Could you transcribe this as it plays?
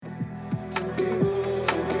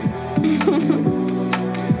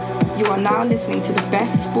You are now listening to the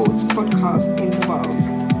best sports podcast in the world.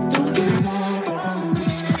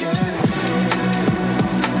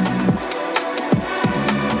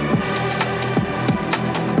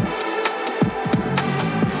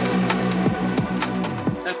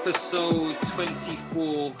 Episode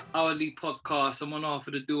 24, Hourly Podcast. I'm on half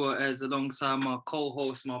of the duo as alongside my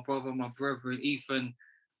co-host, my brother, my brethren, Ethan.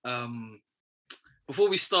 Before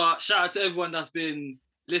we start, shout out to everyone that's been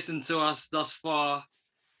listening to us thus far.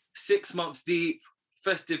 6 months deep,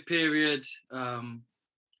 festive period.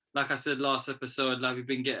 Like I said last episode, like I've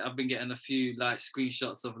been getting a few like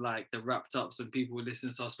screenshots of like the wrapped ups and people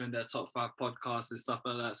listening to us in their top 5 podcasts and stuff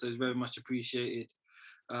like that. So it's very much appreciated.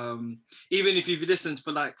 Even if you've listened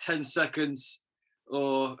for like 10 seconds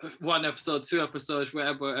or 1 episode, 2 episodes,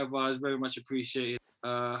 whatever, it's very much appreciated.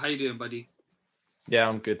 How you doing, buddy? Yeah,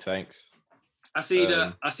 I'm good, thanks. I see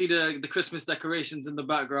the Christmas decorations in the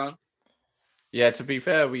background. Yeah, to be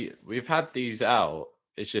fair, we've had these out.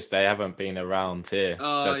 It's just they haven't been around here.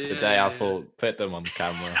 So today I thought put them on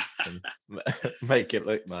camera and make it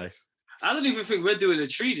look nice. I don't even think we're doing a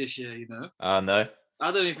tree this year, you know. No.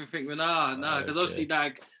 I don't even think we're because obviously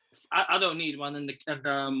like I don't need one, and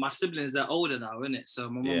my siblings, they're older now, innit? So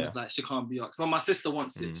my mum was like, she can't be asked. But my sister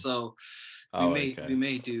wants it, so we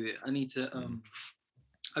may do it. I need to.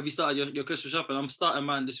 Have you started your Christmas shopping? I'm starting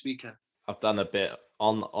mine this weekend. I've done a bit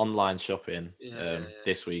online shopping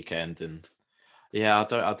this weekend, and I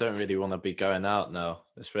don't really want to be going out now,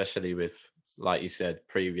 especially with, like you said,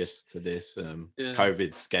 previous to this,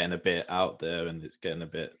 COVID's getting a bit out there and it's getting a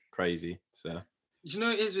bit crazy. So. Do you know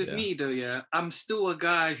what it is with me though? Yeah, I'm still a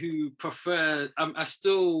guy who I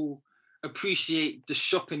still appreciate the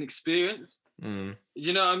shopping experience. Do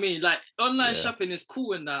you know what I mean? Like online shopping is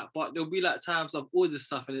cool and that, but there'll be like times I've ordered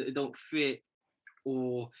stuff and it don't fit,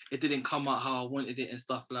 or it didn't come out how I wanted it and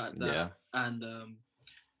stuff like that. Yeah. And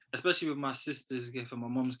especially with my sister's gift and my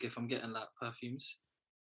mom's gift, I'm getting like perfumes.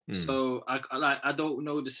 So I don't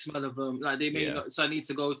know the smell of them. Like they may not. So I need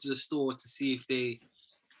to go to the store to see if they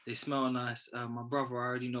smell nice. My brother, I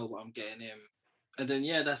already know what I'm getting him. And then,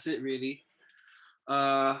 that's it really.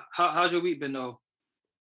 How's your week been though?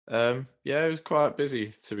 It was quite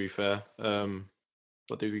busy, to be fair.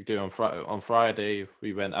 What did we do on Friday? On Friday,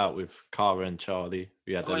 we went out with Cara and Charlie.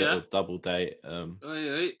 We had a little double date.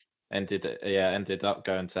 Ended up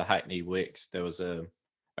going to Hackney Wicks. There was a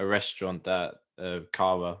restaurant that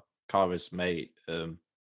Cara's mate,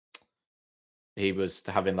 he was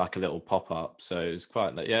having like a little pop-up, so it was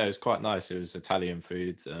quite nice. It was Italian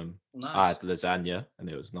food. Nice. I had lasagna and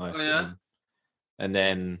it was nice. And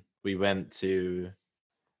then we went to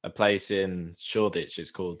a place in Shoreditch. It's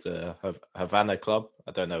called Havana Club.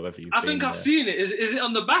 I don't know whether I think I've seen it. Is it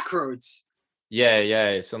on the back roads? Yeah,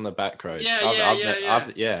 it's on the back roads.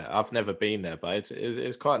 I've never been there, but it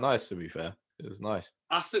was quite nice, to be fair. It was nice.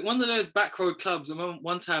 I think one of those back road clubs. I remember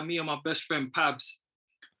one time, me and my best friend Pabs,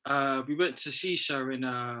 we went to Shisha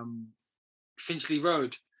in Finchley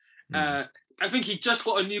Road. I think he just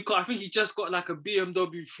got a new car. I think he just got like a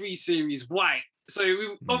BMW 3 Series white. So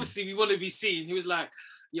obviously we want to be seen. He was like,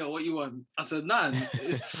 yo, what you want? I said, nah.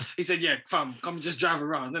 He said, yeah, fam, come just drive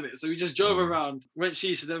around, innit? So we just drove around, went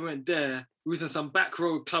Shisha, then went there. We was in some back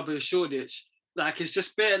road club in Shoreditch. Like, it's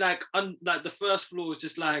just bare, like the first floor was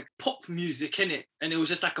just like pop music, innit? And it was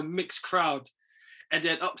just like a mixed crowd. And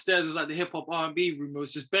then upstairs was like the hip hop R&B room. It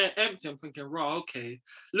was just bare empty. I'm thinking, raw, okay.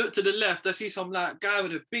 Look to the left, I see some like guy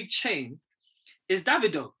with a big chain. It's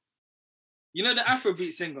Davido. You know the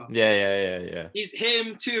Afrobeat singer? Yeah. He's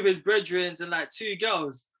him, 2 of his brethren, and like 2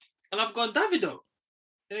 girls. And I've gone, Davido.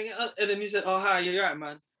 And then he said, oh, hi, you're right,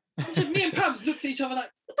 man. Me and Pabs looked at each other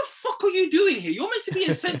like, what the fuck are you doing here? You're meant to be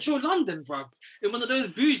in central London, bruv. In one of those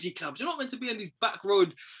bougie clubs. You're not meant to be in these back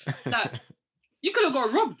road. Like, you could have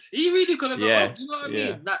got robbed. He really could have got robbed. You know what I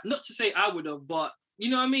mean? Like, not to say I would have, but you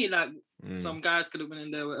know what I mean? Like, some guys could have been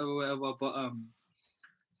in there, whatever. But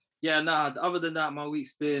other than that, my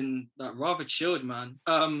week's been like rather chilled, man.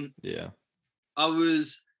 I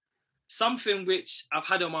was something which I've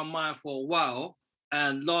had on my mind for a while,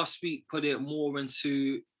 and last week put it more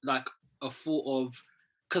into like a thought of,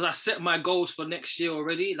 because I set my goals for next year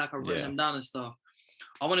already, like I've written them down and stuff.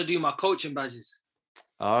 I want to do my coaching badges.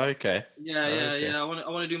 Oh, okay. Yeah. I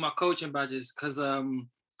want to do my coaching badges because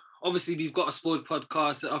obviously we've got a sport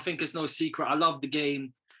podcast. I think it's no secret. I love the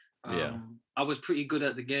game. I was pretty good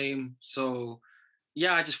at the game. So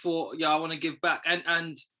I just thought, I want to give back.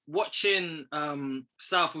 And watching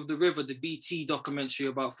South of the River, the BT documentary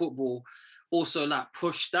about football, also like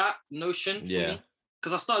pushed that notion for me.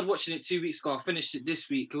 Because I started watching it 2 weeks ago. I finished it this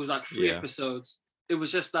week. It was like 3 episodes. It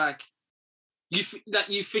was just like,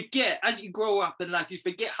 you forget as you grow up in life, you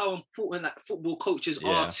forget how important like football coaches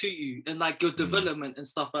are to you and like your development and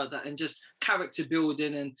stuff like that, and just character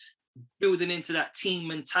building and building into that team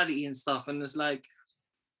mentality and stuff. And it's like,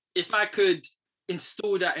 if I could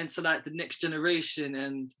install that into like the next generation,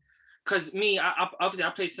 and because me, I obviously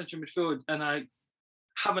I play central midfield and I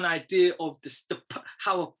have an idea of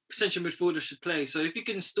how a central midfielder should play. So if you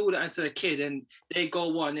can install that into a kid and they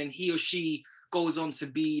go on and he or she goes on to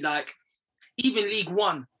be like even League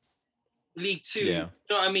One, League Two, you know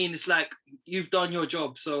what I mean? It's like you've done your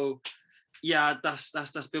job. So yeah,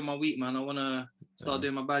 that's been my week, man. I want to start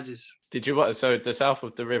doing my badges. Did you watch? So the South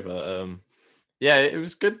of the River, yeah, it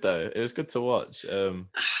was good though. It was good to watch.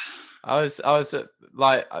 I was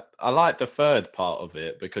like, I liked the third part of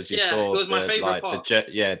it because you saw it was my favorite part.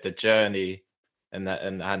 The journey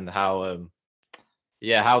and how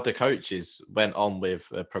how the coaches went on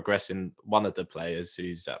with progressing one of the players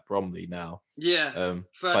who's at Bromley now. Yeah.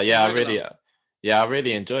 But yeah, I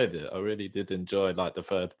really enjoyed it. I really did enjoy like the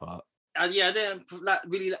third part. And yeah, they like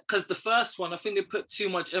really, because the first one, I think they put too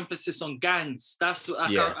much emphasis on gangs. That's what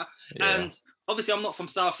and obviously I'm not from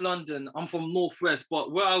South London. I'm from Northwest,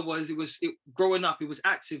 but where I was, growing up, it was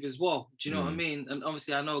active as well. Do you know what I mean? And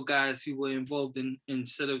obviously I know guys who were involved in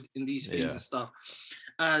these things and stuff.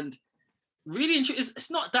 And really,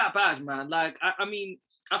 it's not that bad, man. Like, I mean,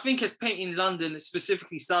 I think it's painting London,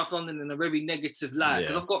 specifically South London, in a very negative light.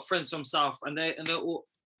 Because I've got friends from South, and they're all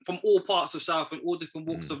from all parts of South and all different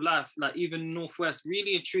walks of life. Like even Northwest,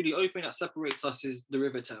 really and truly, the only thing that separates us is the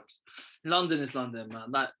River Thames. London is London, man.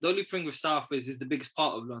 Like the only thing with South is the biggest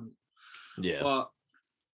part of London. Yeah. But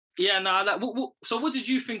yeah, no. Like, so what did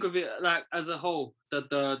you think of it, like as a whole?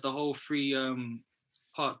 The whole 3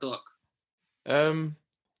 part doc.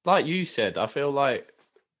 Like you said, I feel like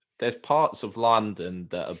there's parts of London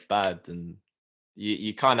that are bad, and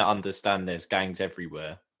you kind of understand there's gangs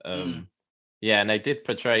everywhere. Yeah, and they did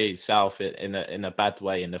portray South in a bad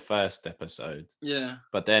way in the first episode. Yeah.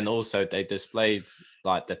 But then also they displayed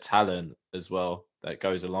like the talent as well that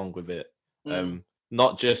goes along with it.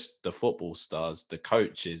 Not just the football stars, the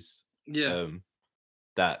coaches.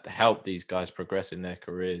 That help these guys progress in their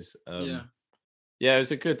careers. Yeah, it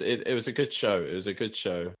was a good show. It was a good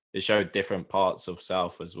show. It showed different parts of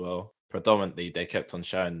South as well. Predominantly, they kept on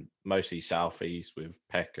showing mostly Southeast with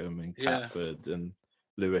Peckham and Catford and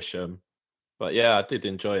Lewisham. But yeah, I did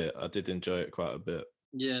enjoy it. I did enjoy it quite a bit.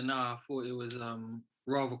 Yeah, no, I thought it was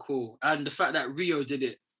rather cool. And the fact that Rio did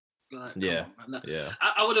it. Like,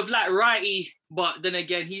 I would have liked Righty, but then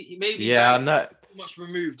again, he maybe too much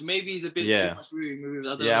removed. Maybe he's a bit too much removed.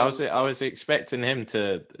 I don't know. I was expecting him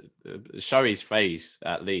to show his face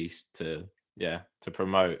at least to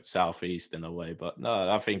promote Southeast in a way, but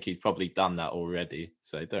no, I think he's probably done that already.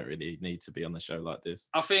 So he don't really need to be on a show like this.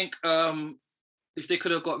 I think if they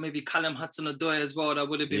could have got maybe Callum Hudson-Odoi as well, that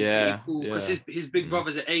would have been pretty cool, because his big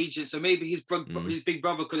brother's an agent, so maybe his big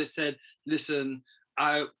brother could have said, "Listen,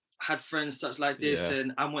 I had friends such like this,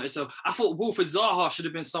 and I wanted to." I thought Wilfred Zaha should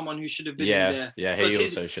have been someone who should have been in there. Yeah, he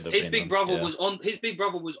also should have been. His big brother was on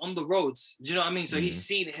the roads. Do you know what I mean? So he's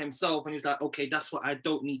seen it himself, and he's like, "Okay, that's what I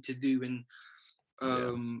don't need to do," and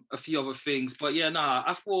a few other things. But yeah,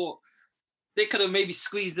 I thought they could have maybe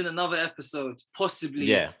squeezed in another episode, possibly.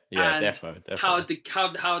 Yeah, definitely. How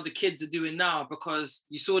the kids are doing now, because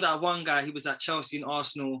you saw that one guy, he was at Chelsea and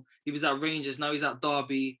Arsenal, he was at Rangers, now he's at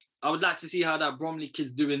Derby. I would like to see how that Bromley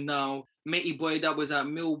kid's doing now. Matey boy that was at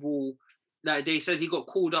Millwall, like they said he got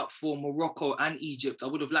called up for Morocco and Egypt. I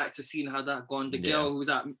would have liked to seen how that gone. The girl who was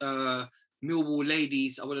at Millwall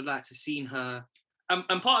Ladies, I would have liked to seen her.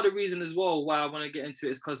 And part of the reason as well why I want to get into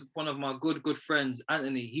it is because one of my good friends,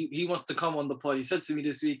 Anthony, he wants to come on the pod. He said to me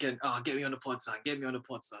this weekend, get me on the pod, son. Get me on the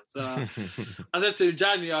pod, son. So I said to him,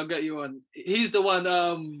 January, I'll get you on. He's the one,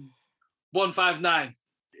 159.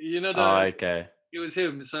 You know, okay. It was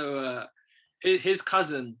him. So his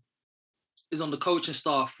cousin is on the coaching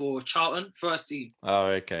staff for Charlton, first team. Oh,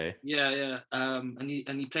 okay. Yeah. And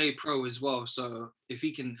he played pro as well. So if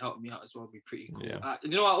he can help me out as well, it'd be pretty cool. Yeah.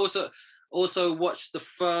 You know, I also watched the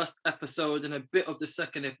first episode and a bit of the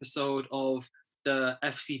second episode of the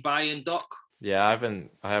FC Bayern doc. Yeah, I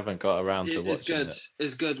haven't got around to watching it.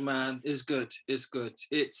 It's good, man. It's good.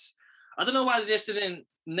 It's I don't know why they just didn't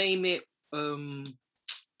name it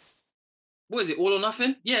what is it, All or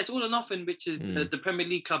Nothing? Yeah, it's All or Nothing, which is the Premier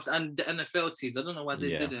League clubs and the NFL teams. I don't know why they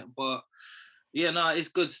didn't, but yeah, no, it's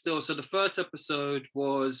good still. So the first episode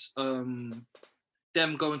was them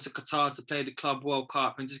going to Qatar to play the Club World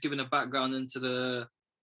Cup and just giving a background into to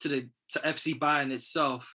FC Bayern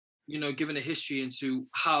itself. given a history into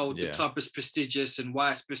how the club is prestigious and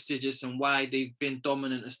why it's prestigious and why they've been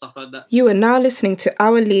dominant and stuff like that. You are now listening to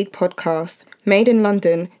Our League podcast, made in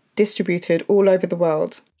London, distributed all over the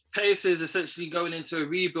world. Pacers essentially going into a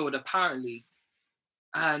rebuild, apparently.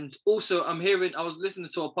 And also, I was listening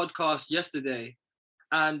to a podcast yesterday,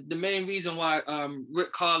 and the main reason why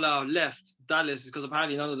Rick Carlisle left Dallas is because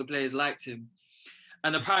apparently none of the players liked him.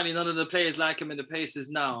 And apparently none of the players like him in the Pacers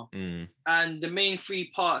now. And the main three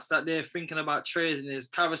parts that they're thinking about trading is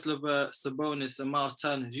Caris LeVert, Sabonis, and Miles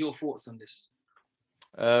Turner. Your thoughts on this?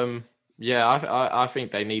 I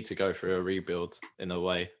think they need to go through a rebuild in a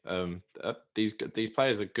way. These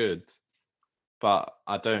players are good, but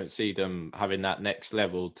I don't see them having that next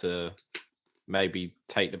level to maybe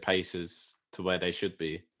take the Pacers to where they should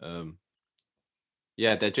be.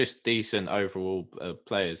 They're just decent overall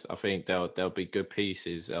players. I think there'll be good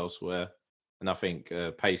pieces elsewhere, and I think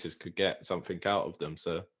Pacers could get something out of them.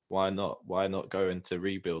 So why not go into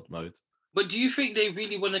rebuild mode? But do you think they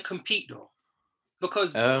really want to compete though?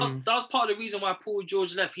 Because that was part of the reason why Paul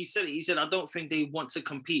George left. He said, I don't think they want to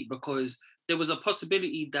compete because there was a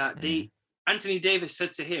possibility that Anthony Davis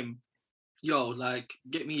said to him, yo,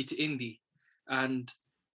 get me to Indy. And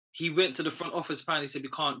he went to the front office, apparently said, we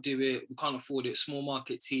can't do it. We can't afford it. Small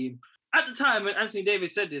market team. At the time when Anthony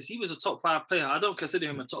Davis said this, he was a top 5 player. I don't consider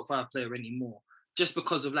him a top 5 player anymore just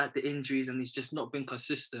because of the injuries and he's just not been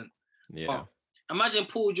consistent. Yeah. But imagine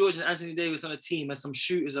Paul George and Anthony Davis on a team and some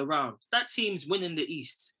shooters around. That team's winning the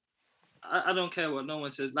East. I don't care what no one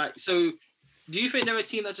says. So do you think they're a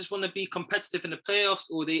team that just want to be competitive in the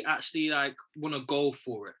playoffs or they actually want to go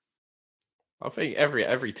for it? I think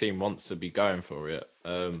every team wants to be going for it.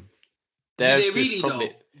 Do they really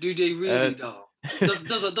though?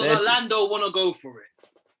 Does Orlando want to go for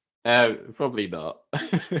it? Probably not.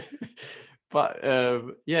 But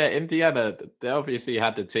Indiana, they obviously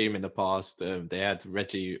had the team in the past. They had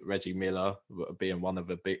Reggie Miller being one of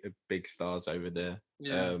the big stars over there.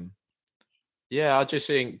 I just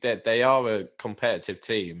think that they are a competitive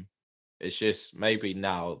team. It's just maybe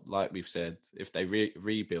now, like we've said, if they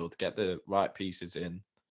rebuild, get the right pieces in,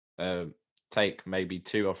 take maybe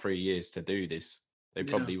 2 or 3 years to do this, they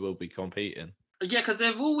probably will be competing. Yeah, because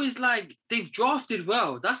they've always they've drafted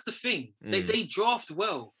well. That's the thing. They draft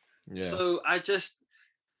well. Yeah. So I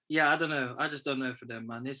don't know. I just don't know for them,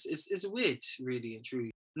 man. It's weird, really and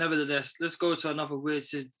truly. Nevertheless, let's go to another weird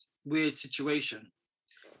situation.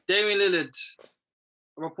 Damian Lillard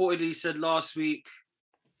reportedly said last week,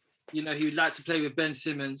 he would like to play with Ben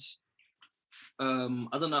Simmons. I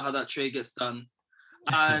don't know how that trade gets done.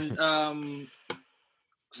 And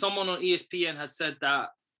someone on ESPN had said that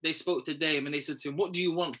they spoke to Dame and they said to him, what do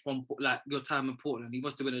you want from your time in Portland? He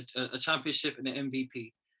wants to win a championship and an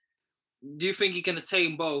MVP. Do you think he can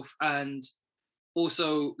attain both? And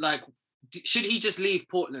also, should he just leave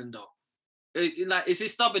Portland though? Is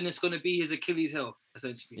his stubbornness going to be his Achilles heel,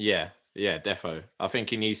 essentially? Yeah, defo. I think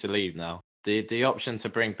he needs to leave now. The option to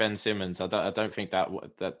bring Ben Simmons, I don't think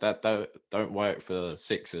that don't work for the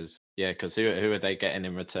Sixers. Yeah, because who are they getting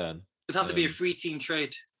in return? It'd have to be a 3-team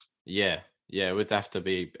trade. Yeah, it would have to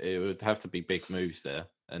be big moves there,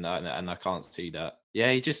 and I can't see that.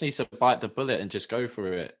 Yeah, he just needs to bite the bullet and just go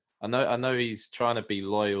for it. I know he's trying to be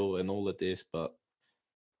loyal and all of this, but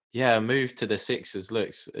yeah, a move to the Sixers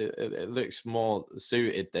looks more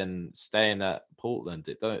suited than staying at Portland.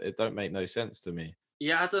 It don't make no sense to me.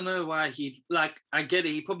 Yeah, I don't know why I get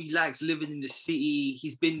it. He probably likes living in the city.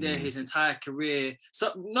 He's been there his entire career.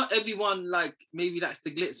 So not everyone maybe likes the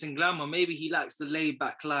glitz and glamour. Maybe he likes the laid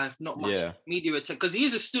back life, not much media attention. Because he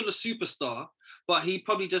is still a superstar, but he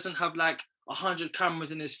probably doesn't have 100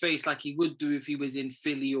 cameras in his face like he would do if he was in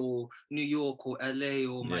Philly or New York or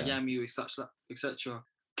LA or Miami or etc.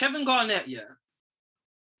 Kevin Garnett,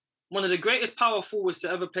 one of the greatest power forwards to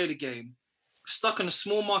ever play the game. Stuck in a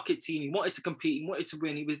small market team. He wanted to compete. He wanted to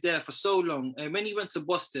win. He was there for so long. And when he went to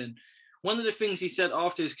Boston, one of the things he said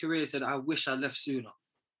after his career said, I wish I left sooner.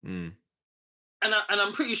 And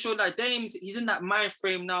I'm pretty sure Dame's, he's in that mind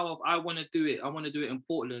frame now of I want to do it. I want to do it in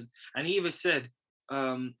Portland. And he even said,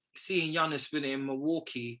 seeing Giannis win it in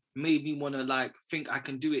Milwaukee made me want to think I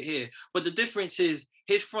can do it here. But the difference is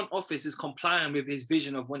his front office is complying with his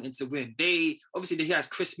vision of wanting to win. He has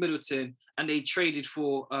Chris Middleton and they traded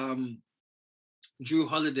for Drew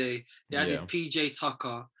Holiday. They added PJ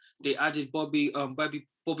Tucker. They added Bobby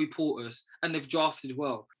Portis, and they've drafted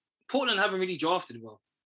well. Portland haven't really drafted well.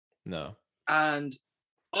 No. And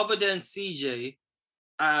other than CJ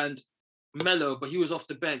and Melo, but he was off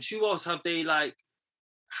the bench. Who else have they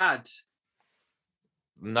had?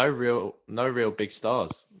 no real big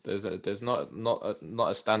stars. There's not a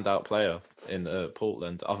standout player in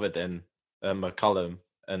Portland other than McCollum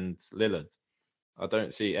and Lillard. I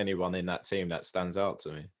don't see anyone in that team that stands out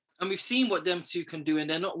to me. And we've seen what them two can do, and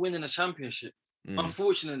they're not winning a championship,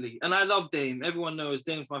 unfortunately. And I love Dame. Everyone knows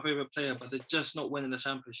Dame's my favorite player, but they're just not winning a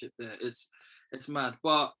championship there. It's mad.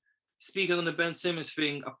 But speaking on the Ben Simmons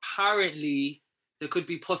thing, apparently there could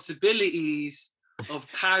be possibilities of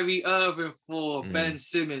Kyrie Irving for Ben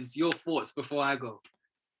Simmons. Your thoughts before I go?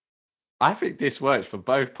 I think this works for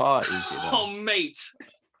both parties. You know? Oh, mate.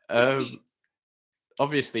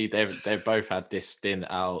 Obviously, they've both had this stint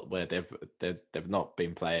out where they've not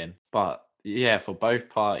been playing, but yeah, for both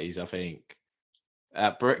parties, I think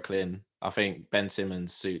at Brooklyn, I think Ben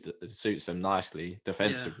Simmons suits them nicely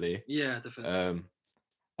defensively. Yeah, defensively.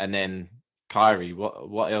 And then Kyrie,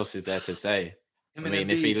 what else is there to say? I mean,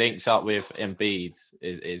 if he links up with Embiid,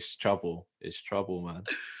 it's trouble. It's trouble, man.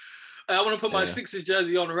 I want to put my Sixers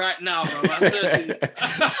jersey on right now, bro.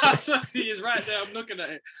 I certainly is right there. I'm looking at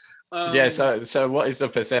it. So what is the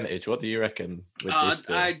percentage? What do you reckon with this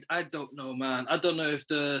deal? I don't know, man. I don't know if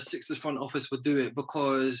the Sixers front office would do it,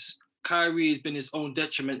 because Kyrie has been his own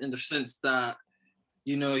detriment in the sense that,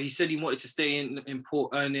 you know, he said he wanted to stay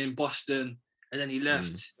in Boston, and then he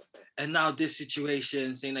left. And now this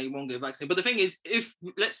situation saying that he won't get vaccinated. But the thing is, if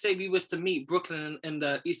let's say we was to meet Brooklyn in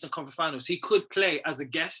the Eastern Conference Finals, he could play as a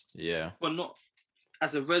guest, but not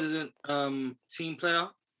as a resident team player.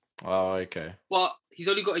 Oh, okay. But he's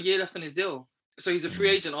only got a year left on his deal, so he's a free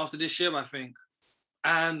agent after this year, I think.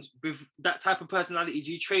 And with that type of personality,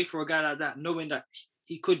 do you trade for a guy like that, knowing that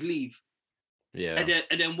he could leave? Yeah.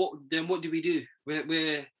 And then what do we do?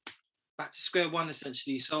 We're back to square one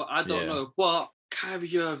essentially. So I don't know, but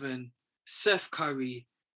Kyrie Irving, Seth Curry,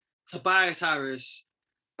 Tobias Harris,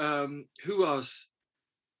 who else?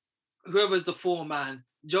 Whoever's the foreman,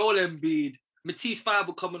 Joel Embiid, Matisse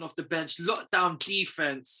Thybulle coming off the bench, lockdown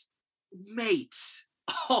defense, mate.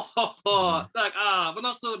 When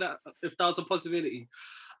I saw that, if that was a possibility,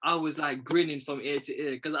 I was like grinning from ear to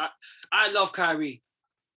ear, because I love Kyrie.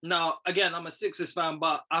 Now, again, I'm a Sixers fan,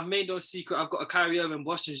 but I've made no secret. I've got a Kyrie Irving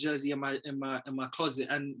Boston jersey in my closet,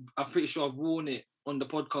 and I'm pretty sure I've worn it on the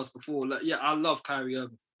podcast before. Like, yeah, I love Kyrie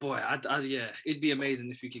Irving. Boy, it'd be amazing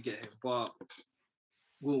if we could get him, but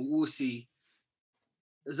we'll see.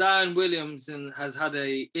 Zion Williamson has had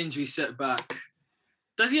a injury setback.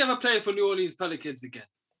 Does he ever play for New Orleans Pelicans again?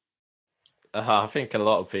 I think a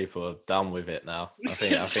lot of people are done with it now.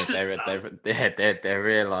 I think they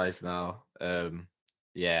realised now.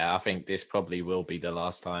 I think this probably will be the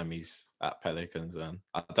last time he's at Pelicans, and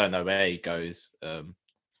I don't know where he goes.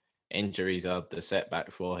 Injuries are the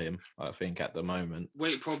setback for him, I think, at the moment.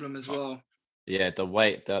 Weight problem as well. Yeah, the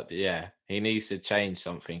weight. He needs to change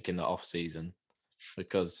something in the off season,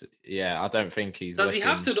 because I don't think he's. Does he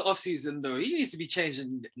have to the off season though? He needs to be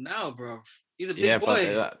changing now, bro. He's a big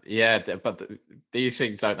boy. But these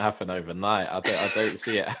things don't happen overnight. I don't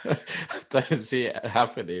see it. I don't see it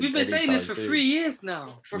happening. We've been saying this for 3 years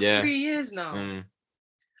now. 3 years now.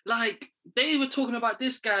 Like, they were talking about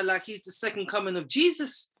this guy like he's the second coming of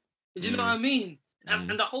Jesus. Do you know what I mean?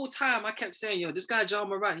 And the whole time I kept saying, this guy Ja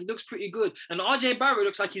Morant, he looks pretty good. And RJ Barrett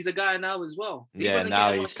looks like he's a guy now as well. He wasn't now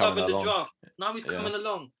getting he's much love coming in the along. draft. Now he's coming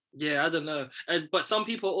along. Yeah, I don't know. But some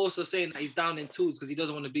people are also saying that he's down in tools because he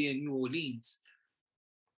doesn't want to be in New Orleans.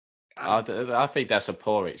 I think that's a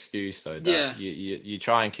poor excuse, though. You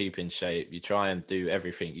try and keep in shape. You try and do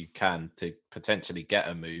everything you can to potentially get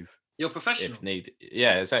a move. You're a professional. If need.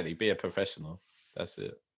 Yeah, exactly. Be a professional. That's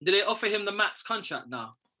it. Did they offer him the max contract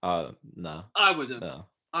now? No. I wouldn't. No.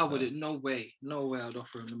 I wouldn't. No way. No way I'd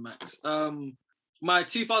offer him the max. My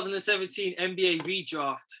 2017 NBA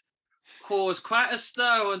redraft caused quite a stir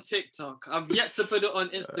on TikTok. I've yet to put it on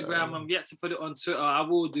Instagram. I've yet to put it on Twitter. I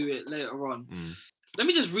will do it later on. Let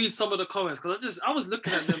me just read some of the comments, because I was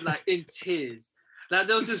looking at them like in tears. Like,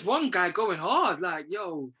 there was this one guy going hard, like,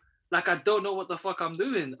 yo, like, I don't know what the fuck I'm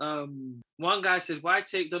doing. One guy said, why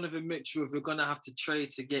take Donovan Mitchell if we're gonna have to trade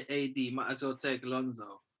to get AD? Might as well take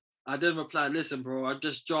Lonzo. I didn't reply, listen, bro, I'm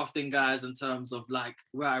just drafting guys in terms of like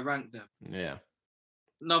where I rank them. Yeah.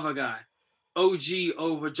 Another guy, OG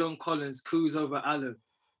over John Collins, Kuz over Allen.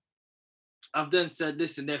 I've then said,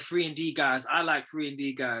 listen, they're 3-and-D guys. I like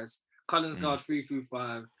 3-and-D guys. Collins guard 3 through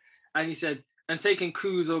 5. And he said, and taking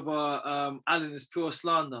Kuz over Allen is pure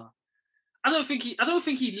slander. I don't think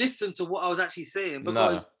he listened to what I was actually saying,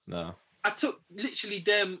 because no. I took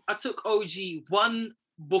OG one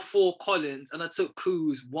before Collins, and I took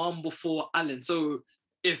Kuz one before Allen. So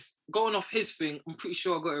if going off his thing, I'm pretty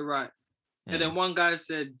sure I got it right. And then one guy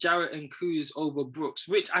said Jarrett and Kuz over Brooks,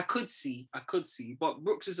 which I could see, but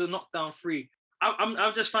Brooks is a knockdown three.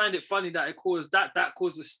 I just find it funny that it caused that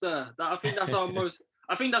caused a stir. I think that's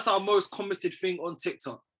our most commented thing on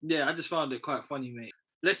TikTok. Yeah, I just found it quite funny, mate.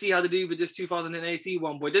 Let's see how they do with this 2018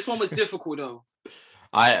 one, boy. This one was difficult though.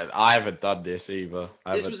 I haven't done this either.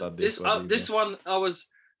 This one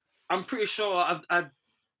I'm pretty sure I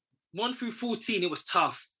 1 through 14. It was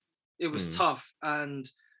tough. It was tough, and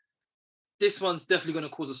this one's definitely going to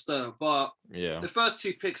cause a stir. But the first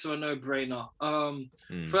two picks are a no-brainer.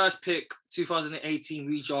 First pick 2018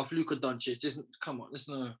 redraft Luka Doncic. Just come on, there's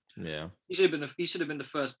no. Yeah. He should have been the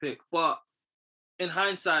first pick. But in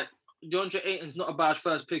hindsight, DeAndre Ayton's not a bad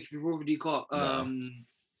first pick if you've already got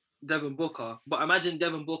Devin Booker. But imagine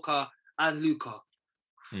Devin Booker and Luka.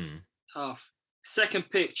 Tough. Second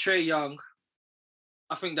pick, Trae Young.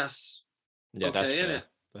 I think that's okay, that's fair. Isn't it?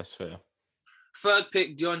 That's fair. Third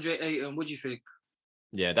pick, DeAndre Ayton. What do you think?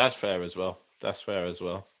 Yeah, that's fair as well.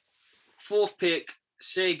 Fourth pick,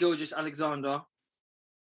 Shai Gilgeous-Alexander.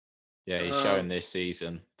 Yeah, he's showing this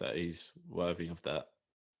season that he's worthy of that.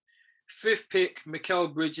 Fifth pick,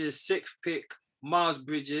 Mikal Bridges. Sixth pick, Miles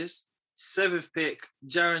Bridges. Seventh pick,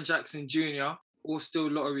 Jaren Jackson Jr. All still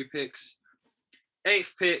lottery picks.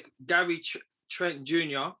 Eighth pick, Gary Trent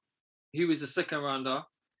Jr., who was a second rounder.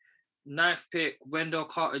 Ninth pick, Wendell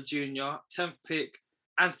Carter Jr. 10th pick,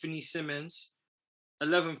 Anthony Simmons.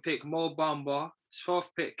 11th pick, Mo Bamba. 12th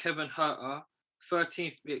pick, Kevin Huerter.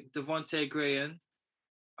 13th pick, Devontae Graham.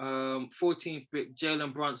 14th pick,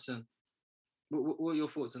 Jalen Brunson. What are your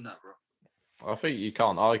thoughts on that, bro? I think you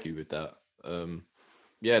can't argue with that.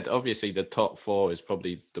 Obviously the top four is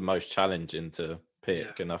probably the most challenging to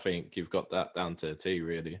pick, and I think you've got that down to a T,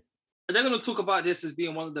 really. And they're going to talk about this as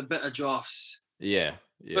being one of the better drafts. Yeah.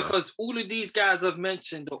 Because all of these guys I've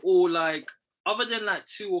mentioned are all like, other than like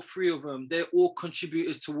 2 or 3 of them, they're all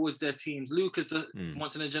contributors towards their teams. Luka's a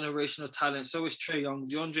once in a generational talent. So is Trae Young.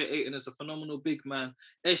 DeAndre Ayton is a phenomenal big man.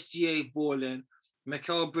 SGA balling.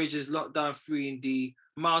 Mikal Bridges lockdown 3 and D.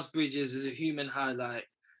 Miles Bridges is a human highlight.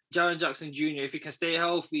 Jaren Jackson Jr., if he can stay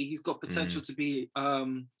healthy, he's got potential to be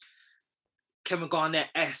Kevin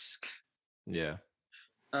Garnett-esque. Yeah.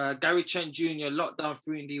 Gary Trent Jr., lockdown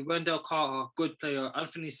 3 and D. Wendell Carter, good player.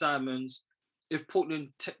 Anthony Simons. If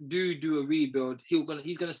Portland do a rebuild,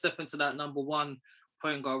 he's gonna step into that number 1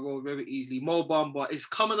 point guard role very easily. Mo Bamba is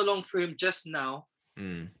coming along for him just now.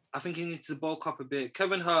 I think he needs to bulk up a bit.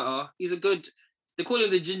 Kevin Huerter, he's a good. They call him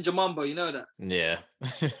the Ginger Mamba, you know that? Yeah.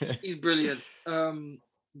 He's brilliant.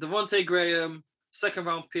 Devontae Graham, second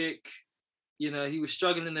round pick. You know, he was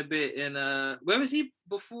struggling a bit in where was he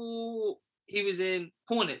before? He was in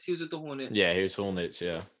Hornets. He was with the Hornets. Yeah, he was Hornets,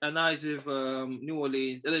 yeah. And now he's with New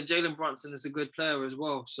Orleans. And then Jalen Brunson is a good player as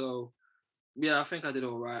well. So, yeah, I think I did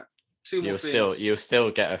all right. 2 more things. You'll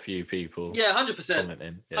still get a few people. Yeah,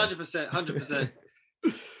 100%. Yeah. 100%.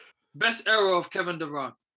 Best era of Kevin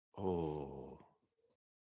Durant. Oh.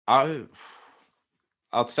 I'd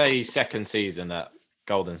say second season at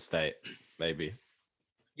Golden State, maybe.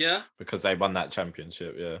 Yeah? Because they won that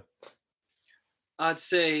championship, yeah. I'd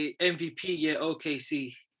say MVP year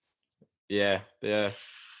OKC. Yeah.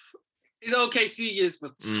 His OKC years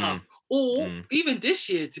were tough. Or even this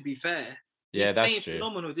year, to be fair. Yeah, that's true.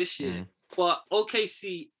 Phenomenal this year. But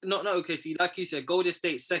OKC, not OKC, like you said, Golden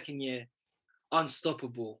State second year,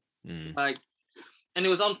 unstoppable. And it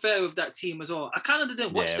was unfair with that team as well. I kind of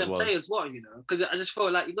didn't watch them play as well, you know, because I just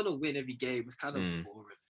felt like you're going to win every game. It's kind of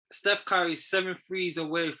boring. Steph Curry 7 threes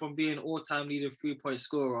away from being all-time leading 3-point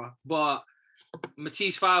scorer. But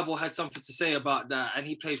Matisse Thybulle had something to say about that, and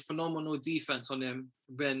he played phenomenal defense on him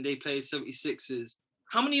when they played 76ers.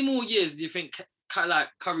 How many more years do you think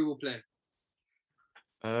Curry will play?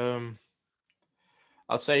 I'd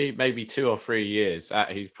say maybe 2 or 3 years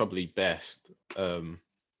at his probably best.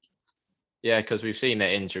 Yeah, because we've seen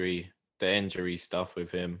the injury stuff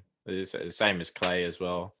with him. It's the same as Clay as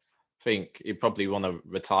well. I think he'd probably want to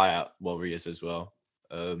retire at Warriors as well.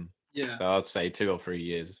 Yeah. So I'd say 2 or 3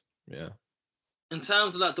 years. Yeah. In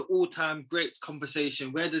terms of like the all-time greats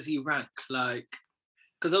conversation, where does he rank? Like,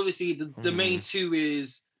 because obviously the main 2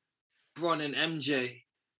 is Bron and MJ,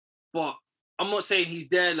 but I'm not saying he's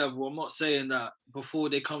their level. I'm not saying that before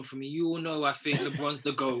they come from me. You all know I think LeBron's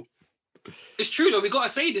the GOAT. It's true though. We gotta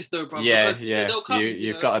say this though, bro. Yeah.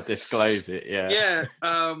 You've got to disclose it. Yeah.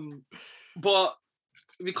 Yeah. But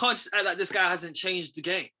we can't just act like this guy hasn't changed the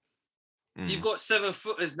game. You've got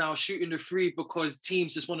 7-footers now shooting the 3 because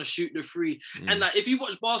teams just want to shoot the 3. And like, if you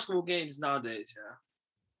watch basketball games nowadays,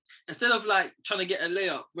 instead of like trying to get a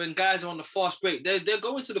layup when guys are on the fast break, they're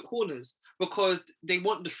going to the corners because they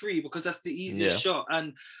want the free, because that's the easiest shot.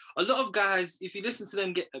 And a lot of guys, if you listen to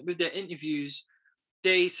them with their interviews,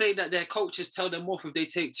 they say that their coaches tell them off if they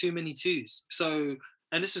take too many twos. So,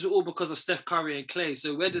 and this is all because of Steph Curry and Klay.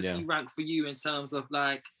 So where does he rank for you in terms of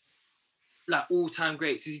like all-time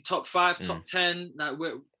greats? Is he top 5, top 10? Like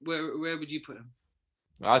where would you put him?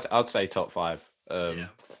 I'd say top 5.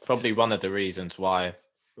 Probably one of the reasons why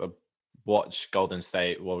I watch Golden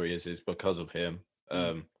State Warriors is because of him.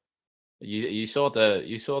 You saw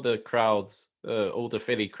the crowds, all the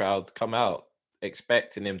Philly crowds come out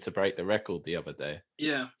expecting him to break the record the other day.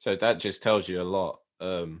 Yeah. So that just tells you a lot.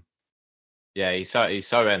 He's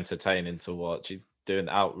so entertaining to watch. He's doing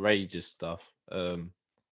outrageous stuff.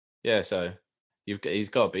 So he's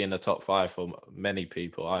got to be in the top 5 for many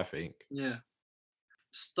people, I think. Yeah.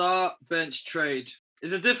 Start, bench, trade.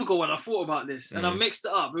 It's a difficult one. I thought about this and I mixed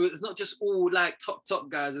it up. It's not just all like top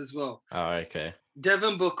guys as well. Oh, okay.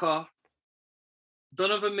 Devin Booker,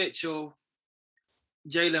 Donovan Mitchell,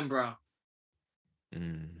 Jaylen Brown.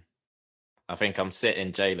 I think I'm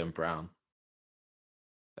sitting Jaylen Brown.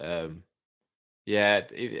 He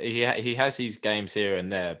has his games here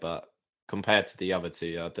and there, but compared to the other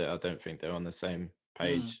two, I don't think they're on the same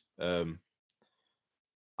page.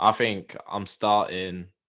 I think I'm starting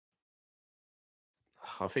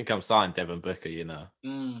Devin Booker, you know.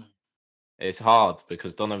 It's hard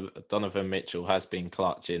because Donovan Mitchell has been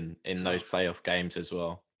clutch in those playoff games as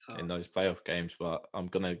well. But I'm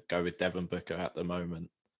going to go with Devin Booker at the moment.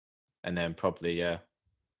 And then probably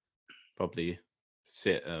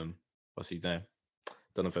sit, what's his name?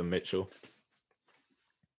 Donovan Mitchell.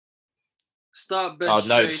 Start bench.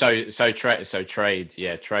 Trade.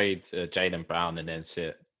 Trade Jaylen Brown and then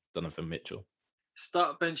sit Donovan Mitchell.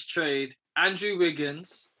 Start bench trade. Andrew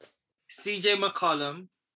Wiggins, CJ McCollum,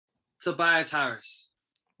 Tobias Harris.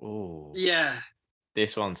 Oh. Yeah.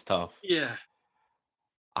 This one's tough. Yeah.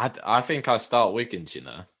 I think I start Wiggins, you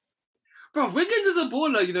know. Bro, Wiggins is a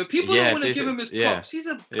baller, you know. People don't want to give him his props.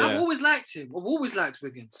 I've always liked him. I've always liked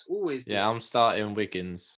Wiggins. Always did. Yeah, I'm starting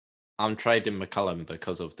Wiggins. I'm trading McCollum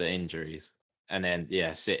because of the injuries. And then,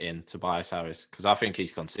 sitting Tobias Harris because I think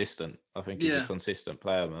he's consistent. I think he's a consistent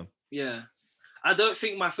player, man. Yeah. I don't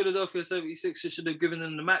think my Philadelphia 76ers should have given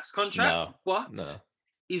him the max contract, but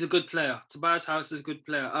he's a good player. Tobias Harris is a good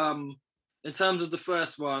player. In terms of the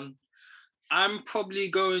first one, I'm probably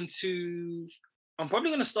going to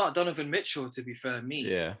start Donovan Mitchell, to be fair, me.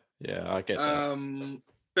 Yeah, I get that.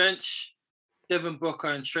 Bench Devin Booker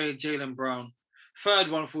and trade Jaylen Brown. Third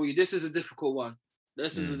one for you. This is a difficult one.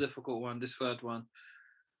 This third one.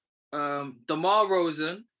 DeMar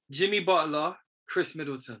DeRozan, Jimmy Butler, Chris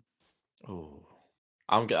Middleton. Oh,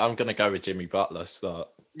 I'm gonna go with Jimmy Butler start.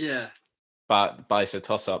 Yeah. But it's a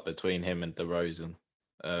toss-up between him and DeRozan.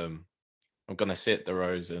 I'm gonna sit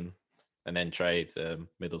DeRozan and then trade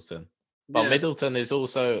Middleton. But Middleton is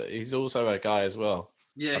also a guy as well.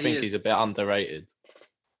 Yeah, I think he's a bit underrated.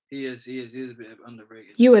 He is a bit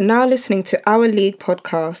underrated. You are now listening to Our League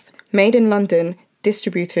podcast, made in London,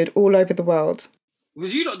 distributed all over the world.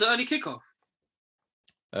 Was you not the early kickoff?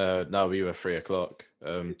 No, we were 3:00.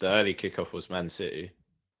 The early kickoff was Man City.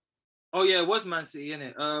 Oh yeah, it was Man City,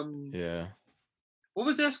 innit? Yeah. What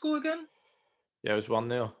was their score again? Yeah, it was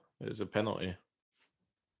 1-0. It was a penalty.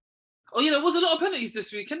 Oh yeah, there was a lot of penalties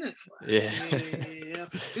this week, isn't it? Yeah.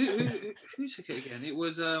 Who took it again? It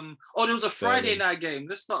was there was a Friday night game.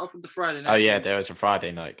 Let's start off with the Friday night. Oh yeah, there was a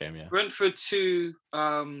Friday night game. Yeah. Brentford 2,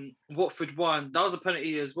 Watford 1. That was a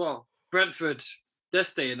penalty as well. Brentford, they're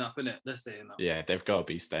staying up, innit? They're staying up. Yeah, they've got to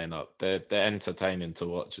be staying up. They're entertaining to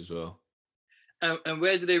watch as well. And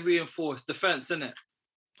where do they reinforce? Defense, innit?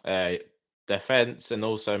 Defense, and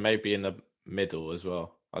also maybe in the middle as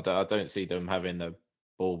well. I don't see them having a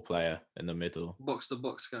ball player in the middle. Box to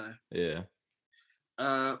box guy. Yeah.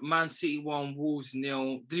 Man City 1, Wolves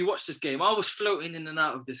 0. Did you watch this game? I was floating in and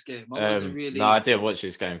out of this game. I wasn't really. No, I did watch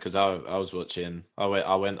this game because I was watching. I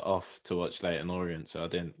went off to watch Leyton Orient, so I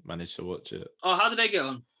didn't manage to watch it. Oh, how did they get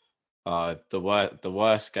on? The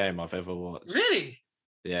worst game I've ever watched. Really?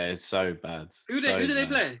 Yeah, it's so bad. Who did they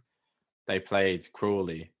play? They played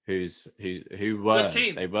Crawley, who were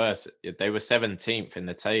team? They were 17th in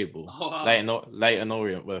the table. Oh, wow. Leyton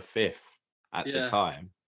Orient were 5th at the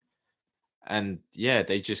time. And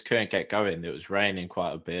they just couldn't get going. It was raining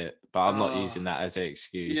quite a bit, but I'm not using that as an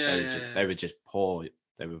excuse. They were just poor.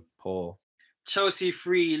 They were poor. Chelsea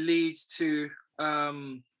 3, Leeds 2.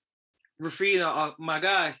 Rafinha, my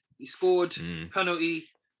guy, he scored penalty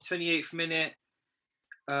 28th minute.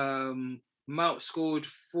 Mount scored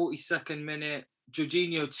 42nd minute.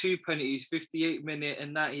 Jorginho 2 penalties, 58th minute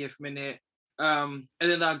and 90th minute. And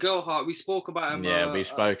then Gelhardt, we spoke about him. Yeah, we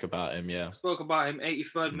spoke about him. Yeah, spoke about him.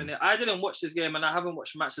 83rd minute. I didn't watch this game, and I haven't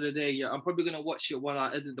watched Match of the Day yet. I'm probably gonna watch it while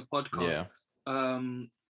I edit the podcast. Yeah.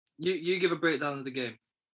 You give a breakdown of the game.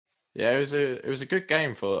 Yeah, it was a good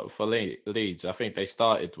game for Leeds. I think they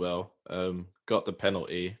started well. Got the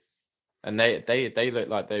penalty, and they looked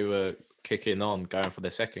like they were kicking on, going for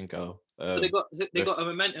the second goal. So they got a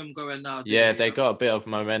momentum going now. Yeah, they got a bit of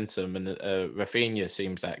momentum, and Rafinha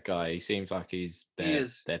seems that guy. He seems like he's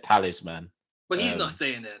their talisman. But he's not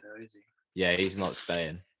staying there, though, is he? Yeah, he's not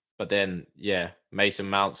staying. But then, Mason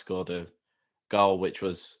Mount scored a goal, which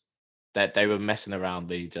was that they were messing around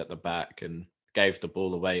Leeds at the back and gave the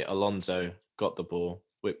ball away. Alonso got the ball,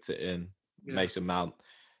 whipped it in, Mason Mount,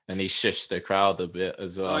 and he shushed the crowd a bit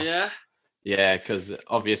as well. Oh, yeah? Yeah, because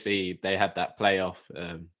obviously they had that playoff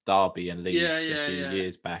Derby and Leeds a few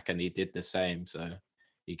years back, and he did the same. So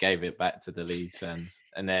he gave it back to the Leeds fans.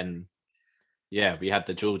 And then, we had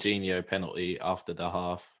the Jorginho penalty after the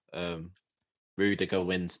half. Rudiger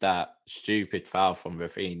wins that stupid foul from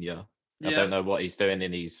Rafinha. I don't know what he's doing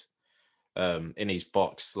in his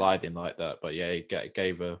box sliding like that, but he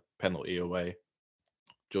gave a penalty away.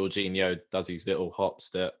 Jorginho does his little hop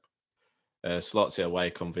step, slots it away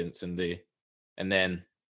convincingly, and then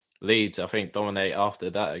Leeds, I think, dominate after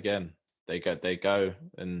that again. They go,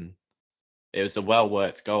 and it was a well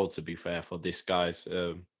worked goal, to be fair, for this guy's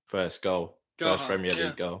first Premier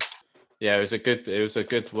League goal. Yeah, it was a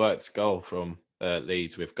good worked goal from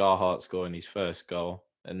Leeds, with Gerhardt scoring his first goal,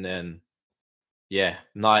 and then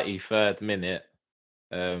 93rd minute,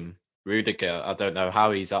 Rudiger, I don't know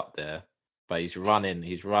how he's up there, but he's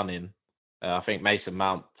running. I think Mason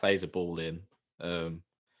Mount plays a ball in,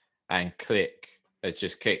 and Click has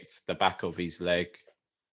just kicked the back of his leg.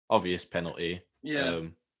 Obvious penalty. Yeah.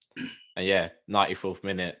 And 94th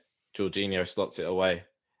minute, Jorginho slots it away.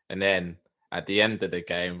 And then at the end of the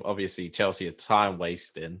game, obviously Chelsea are time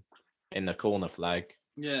wasting in the corner flag.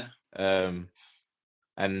 Yeah.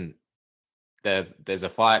 And there's a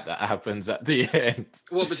fight that happens at the end.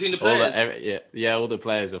 What, between the players? All the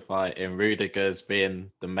players are fighting. Rudiger's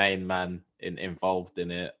being the main man involved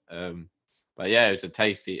in it. But it was a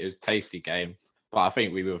tasty game. But I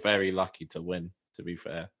think we were very lucky to win, to be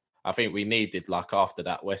fair. I think we needed luck after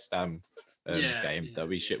that West Ham game that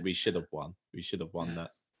we should have won. We should have won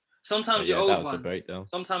that. Sometimes you're old one.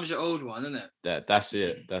 Sometimes you're old one, isn't it? That's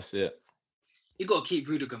it. You got to keep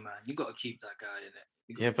Rudiger, man. You got to keep that guy in it.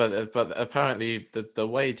 Yeah, but apparently the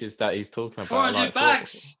wages that he's talking about, 400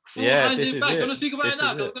 bags. 400 bags. Do you want to speak about it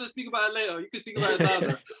now? Because I was going to speak about it later. You can speak about it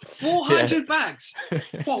now. 400 bags.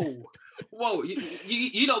 Whoa!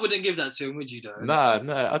 You lot wouldn't give that to him, would you? Though? No.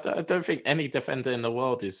 I don't think any defender in the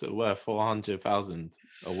world is worth 400,000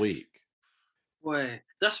 a week. Wait,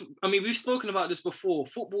 we've spoken about this before.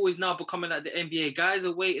 Football is now becoming like the NBA. Guys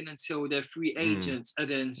are waiting until they're free agents and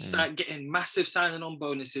then start getting massive signing on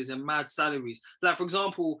bonuses and mad salaries. Like, for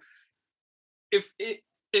example, if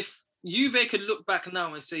Juve could look back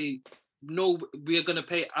now and say, no, we are going to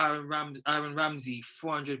pay Aaron Ramsey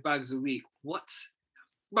 400 bags a week. What?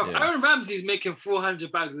 But Aaron Ramsey's making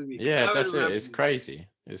 400 bags a week. Yeah, that's it. It's crazy.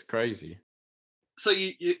 So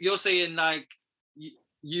you're saying, like,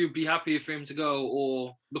 you'd be happy for him to go,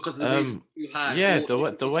 or because of the wages you had? Yeah,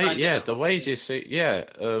 the wages.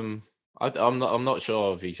 I'm not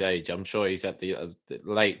sure of his age. I'm sure he's at the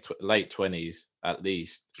late 20s at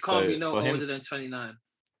least. He can't be older than 29.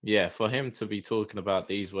 Yeah, for him to be talking about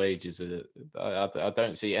these wages, I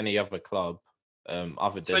don't see any other club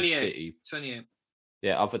other than 28, City. 28.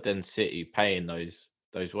 Yeah, other than City paying those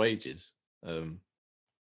wages.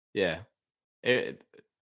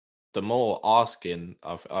 The more asking,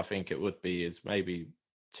 I think it would be, is maybe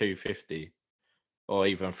 250 or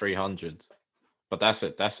even 300. But that's a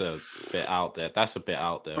bit out there. That's a bit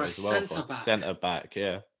out there for as well. For a centre back,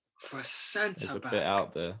 yeah. For a centre back. It's a bit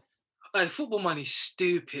out there. Like, football money's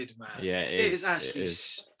stupid, man. Yeah, it is actually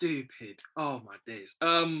stupid. Oh my days.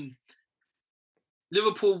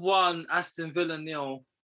 Liverpool won, Aston Villa 0.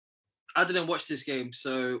 I didn't watch this game,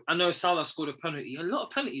 so I know Salah scored a penalty. A lot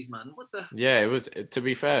of penalties, man. What the? Yeah, it was. To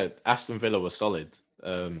be fair, Aston Villa was solid.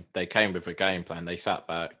 They came with a game plan. They sat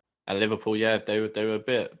back, and Liverpool, they were a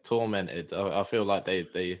bit tormented. I feel like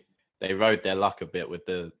they rode their luck a bit with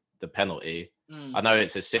the penalty. I know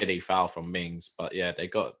it's a silly foul from Mings, but they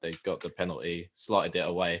got the penalty, slotted it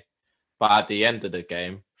away. But at the end of the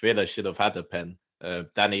game, Villa should have had a pen.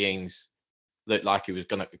 Danny Ings looked like he was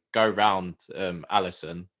going to go round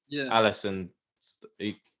Alisson. Yeah. Alisson,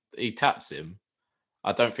 he taps him.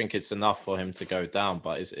 I don't think it's enough for him to go down,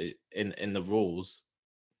 but in the rules,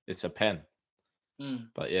 it's a pen.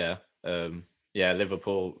 But yeah,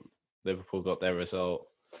 Liverpool got their result.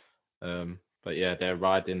 But yeah, they're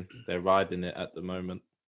riding it at the moment.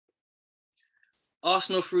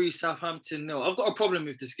 Arsenal 3, Southampton 0. I've got a problem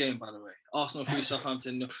with this game, by the way. Arsenal 3,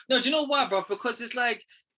 Southampton 0. No, do you know why, bro? Because it's like,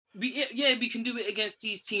 we can do it against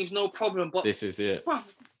these teams, no problem. But this is it. Bruv,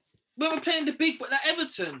 when we're playing the big, like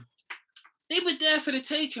Everton, they were there for the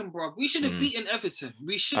taking, bro. We should have beaten Everton.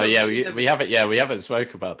 We should. Oh yeah, we haven't. Yeah, we haven't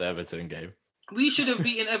spoke about the Everton game. We should have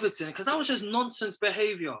beaten Everton because that was just nonsense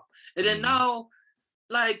behavior. And then now,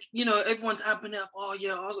 like, you know, everyone's amping up. Oh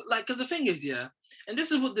yeah, I was like, because the thing is, yeah, and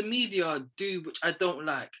this is what the media do, which I don't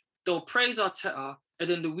like. They'll praise Arteta, and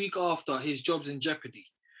then the week after, his job's in jeopardy.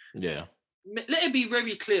 Yeah. Let it be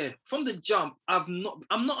very clear from the jump. I'm not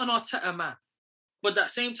an Arteta man, but at the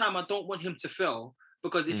same time, I don't want him to fail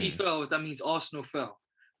because if he fails, that means Arsenal fell,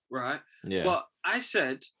 right? Yeah. But I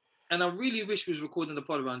said, and I really wish we was recording the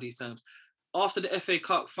pod around these times. After the FA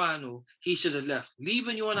Cup final, he should have left,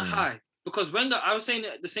 leaving you on a high. Because Wenger, I was saying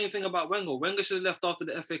the same thing about Wenger. Wenger should have left after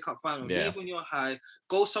the FA Cup final, leave on your high,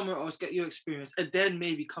 go somewhere else, get your experience, and then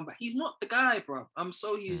maybe come back. He's not the guy, bro.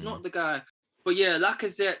 He's not the guy. But yeah,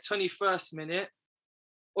 Lacazette, 21st minute,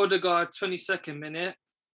 Odegaard, 22nd minute,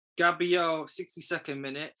 Gabriel, 62nd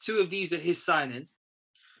minute. 2 of these are his signings.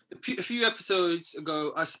 A few episodes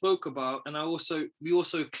ago, I spoke about, and we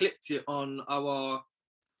also clipped it on our,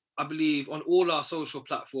 I believe, on all our social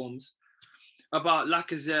platforms about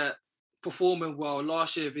Lacazette performing well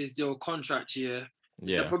last year of his deal contract year.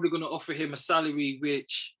 Yeah. They're probably going to offer him a salary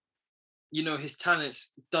which, you know, his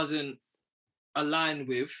talents doesn't align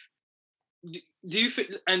with. Do you think,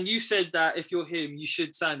 and you said that if you're him, you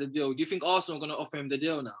should sign the deal. Do you think Arsenal are going to offer him the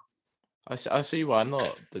deal now? I see why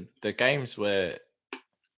not. The games where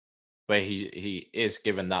he is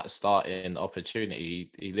given that starting opportunity,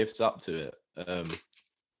 he lives up to it.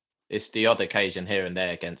 It's the odd occasion here and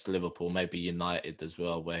there against Liverpool, maybe United as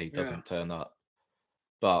well, where he doesn't turn up.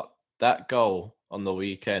 But that goal on the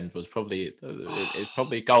weekend was probably it's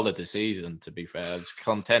probably goal of the season. To be fair, it's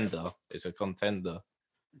a contender.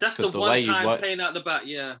 That's the one time playing out the back,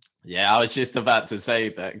 yeah. Yeah, I was just about to say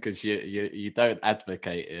that because you don't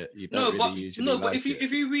advocate it. You don't usually but if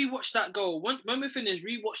you rewatch that goal, when we finish,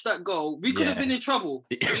 rewatch that goal, we could have been in trouble.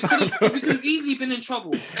 We could have easily been in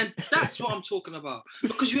trouble. And that's what I'm talking about.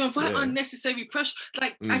 Because you invite unnecessary pressure.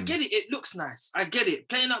 Like, I get it, it looks nice. I get it.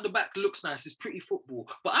 Playing out the back looks nice. It's pretty football.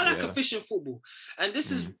 But I like efficient football. And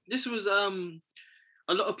this was a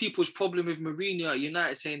lot of people's problem with Mourinho at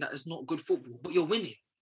United saying that it's not good football, but you're winning.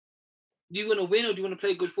 Do you want to win or do you want to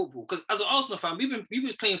play good football? Because as an Arsenal fan, we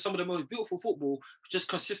was playing some of the most beautiful football, just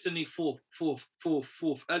consistently fourth,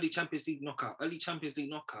 early Champions League knockout.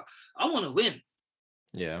 I want to win.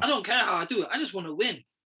 Yeah. I don't care how I do it. I just want to win.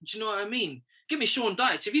 Do you know what I mean? Give me Sean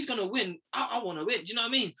Dyche. If he's going to win, I want to win. Do you know what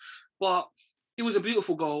I mean? But it was a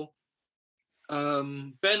beautiful goal.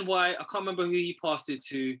 Ben White, I can't remember who he passed it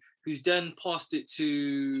to, who's then passed it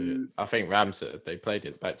to... I think Ramsdale. They played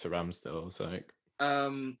it back to Ramsdale or something.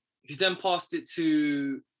 He's then passed it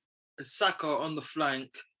to Saka on the flank.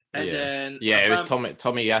 And then... Yeah, it was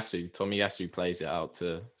Tomiyasu. Tomiyasu plays it out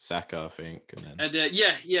to Saka, I think. And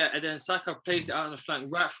then Saka plays it out on the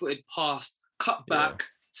flank, right-footed pass, cut back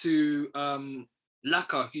to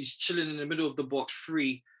Laka, who's chilling in the middle of the box,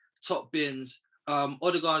 free, top bins.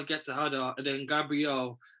 Odegaard gets a header, and then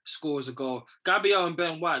Gabriel scores a goal. Gabriel and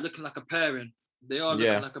Ben White looking like a pairing. They are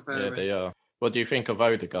looking like a pairing. Yeah, they are. What do you think of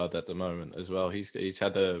Odegaard at the moment as well? He's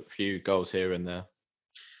had a few goals here and there.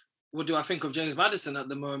 What do I think of James Maddison at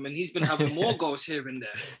the moment? He's been having more goals here and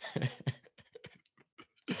there.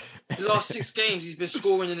 The last 6 games, he's been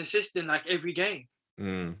scoring and assisting like every game.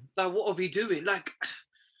 Like, what are we doing? Like,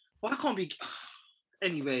 why can't we...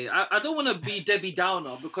 Anyway, I don't want to be Debbie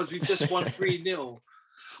Downer because we've just won 3-0.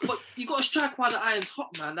 But you got to strike while the iron's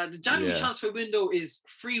hot, man. Like, the January transfer window is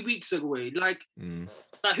 3 weeks away. Like, who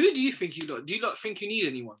do you think you lot? Do you not think you need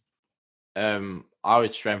anyone? I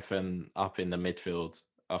would strengthen up in the midfield.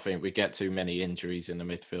 I think we get too many injuries in the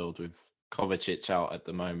midfield with Kovacic out at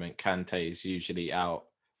the moment. Kante is usually out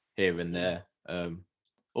here and there.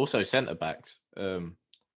 Also, centre-backs. Don't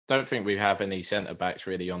think we have any centre-backs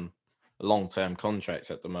really on long-term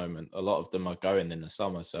contracts at the moment. A lot of them are going in the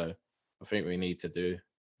summer, so I think we need to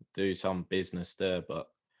do some business there. But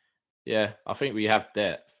yeah, I think we have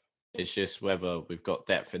depth. It's just whether we've got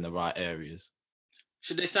depth in the right areas.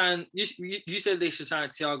 Should they sign? You said they should sign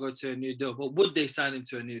Thiago to a new deal, but would they sign him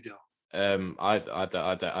to a new deal? I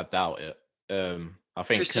doubt it. I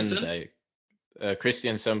think Koundé,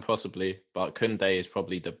 Christensen possibly, but Koundé is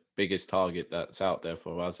probably the biggest target that's out there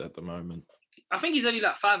for us at the moment. I think he's only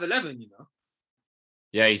like 5'11", you know.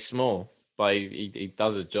 Yeah, he's small, but he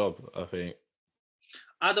does a job, I think.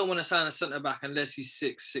 I don't want to sign a centre back unless he's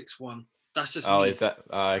 6'1". That's just Oh, me. is that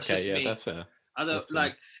okay? Yeah, me. that's fair. I don't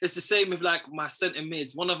like. It's the same with like my centre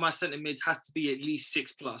mids. One of my centre mids has to be at least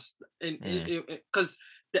 6+, because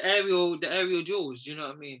the aerial duels. Do you know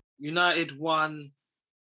what I mean? United 1,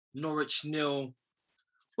 Norwich 0.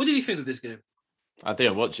 What did you think of this game? I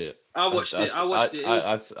didn't watch it. I watched it.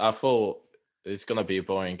 I thought it's gonna be a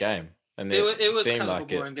boring game, and it was kind of a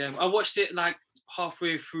boring game. I watched it like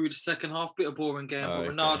halfway through the second half, bit of boring game. But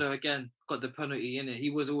Ronaldo again got the penalty in it. He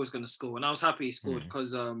was always going to score, and I was happy he scored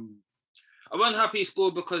because I wasn't happy he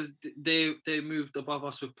scored because they moved above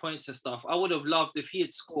us with points and stuff. I would have loved if he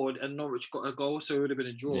had scored and Norwich got a goal, so it would have been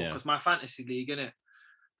a draw. Because my fantasy league, innit?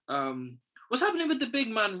 What's happening with the big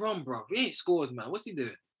man Ron, bro? He ain't scored, man. What's he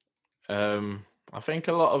doing? I think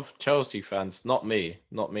a lot of Chelsea fans, not me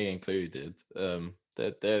included,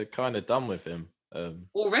 they're kind of done with him.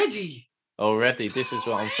 Already, this is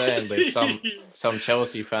what I'm saying. With some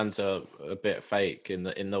Chelsea fans are a bit fake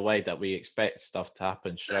in the way that we expect stuff to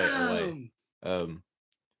happen straight away.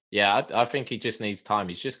 I think he just needs time.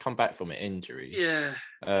 He's just come back from an injury. Yeah.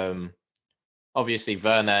 Obviously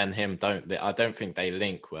Werner and him I don't think they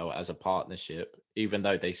link well as a partnership, even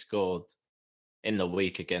though they scored in the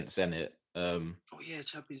week against Zenit.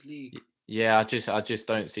 Champions League. Yeah, I just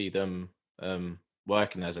don't see them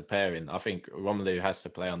working as a pairing. I think Romelu has to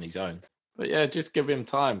play on his own. But yeah, just give him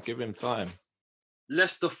time.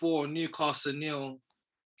 Leicester 4, Newcastle 0.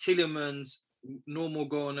 Tielemans, normal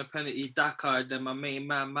goal on a penalty. Daka, then my main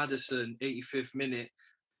man Maddison, 85th minute.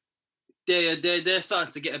 They're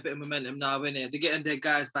starting to get a bit of momentum now, innit? They're getting their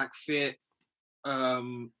guys back fit.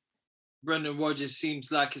 Brendan Rodgers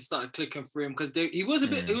seems like it started clicking for him because he was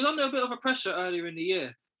under a bit of a pressure earlier in the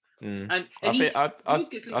year. And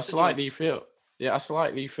I slightly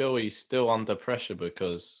feel he's still under pressure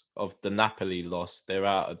because of the Napoli loss. They're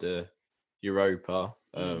out of the Europa,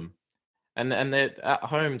 and they're at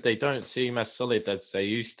home. They don't seem as solid as they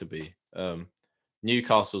used to be.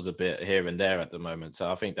 Newcastle's a bit here and there at the moment,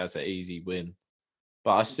 so I think that's an easy win.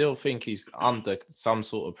 But I still think he's under some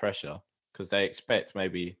sort of pressure because they expect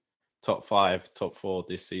maybe top 5, top 4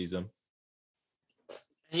 this season.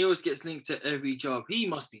 And he always gets linked to every job. He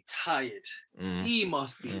must be tired. He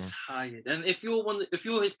must be tired. And if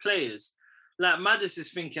you're his players, like Maddis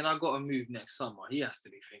is thinking, I got to move next summer. He has to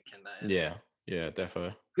be thinking that. Yeah,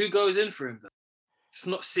 definitely. Who goes in for him though? It's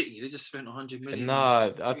not City. They just spent 100 million.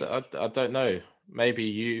 No, I don't know. Maybe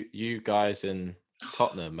you guys in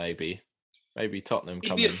Tottenham. Maybe Tottenham.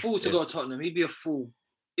 He'd be a fool to go to Tottenham. He'd be a fool.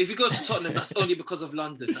 If he goes to Tottenham, that's only because of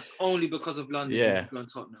London. Yeah. Going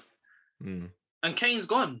to Tottenham. And Kane's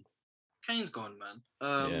gone. Man.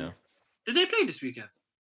 Did they play this weekend?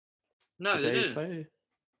 No, they didn't. Play?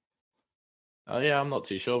 Oh yeah, I'm not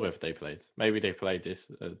too sure if they played. Maybe they played this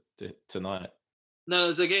tonight. No,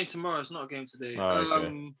 there's a game tomorrow. It's not a game today.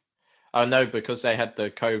 Oh no, because they had the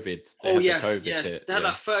COVID. Yes. They had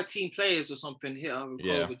like 13 players or something hit out with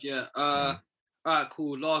COVID. Yeah. All right,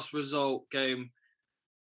 cool. Last result game.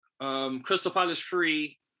 Crystal Palace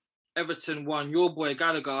 3, Everton 1. Your boy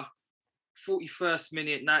Gallagher, 41st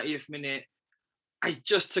minute, 90th minute. I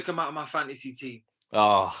just took him out of my fantasy team.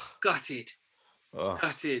 Oh, gutted.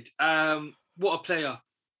 What a player.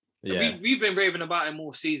 Yeah, we've been raving about him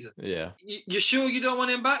all season. Yeah. You sure you don't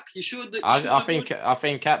want him back? You sure that? I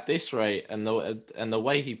think at this rate and the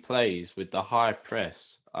way he plays with the high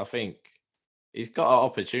press, I think he's got an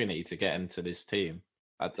opportunity to get into this team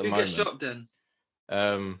at the moment. Who gets dropped then?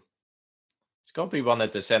 It's got to be one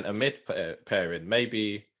of the centre mid pairing.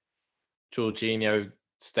 Maybe Jorginho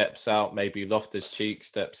steps out. Maybe Loftus-Cheek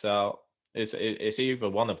steps out. It's either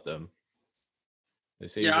one of them. I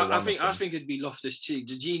think it'd be Loftus-Cheek.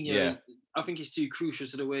 Jorginho, I think he's too crucial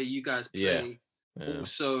to the way you guys play. Yeah.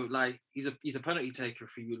 Also, like he's a penalty taker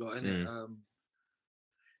for you lot, isn't it?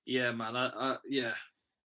 Yeah, man.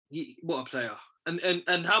 What a player.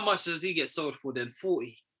 And how much does he get sold for then?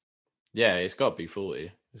 40. Yeah, it's got to be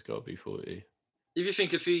 40. If you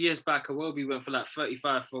think a few years back, Iwobi went for like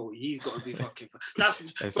 35, 40. He's got to be fucking. That's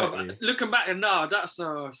exactly. Bro, looking back now, that's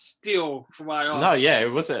a steal from my Arsenal. No, yeah,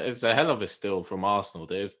 it's a hell of a steal from Arsenal.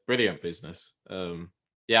 There's brilliant business. I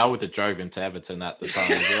would have drove him to Everton at the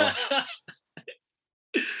time as well.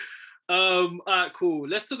 All right, cool.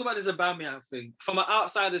 Let's talk about this Aubameyang thing. From an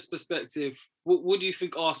outsider's perspective, what do you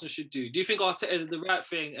think Arsenal should do? Do you think Arteta did the right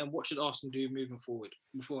thing, and what should Arsenal do moving forward?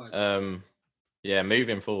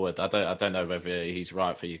 Moving forward, I don't know whether he's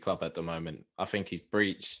right for your club at the moment. I think he's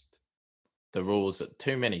breached the rules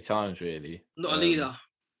too many times, really. Not a leader.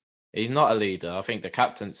 He's not a leader. I think the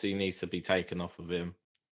captaincy needs to be taken off of him.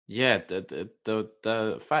 Yeah,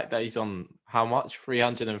 the fact that he's on how much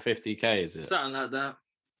 350k is it? Something like that.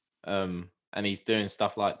 And he's doing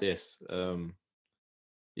stuff like this.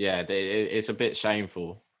 Yeah, it's a bit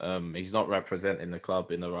shameful. He's not representing the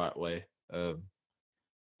club in the right way.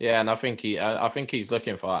 Yeah, and I think he's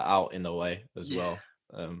looking for an out in the way as well.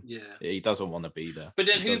 He doesn't want to be there. But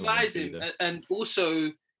then who buys him? And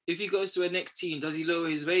also, if he goes to a next team, does he lower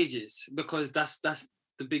his wages? Because that's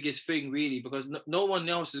the biggest thing, really. Because no one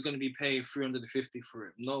else is going to be paying 350 for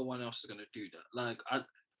him. No one else is going to do that. Like, I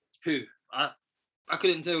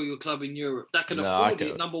couldn't tell you a club in Europe that can afford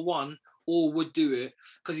it, number one, or would do it,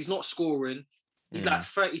 because he's not scoring. He's like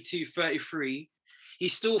 32, 33.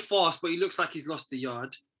 He's still fast, but he looks like he's lost a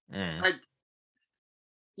yard.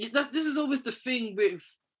 This is always the thing with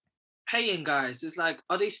paying guys. It's like,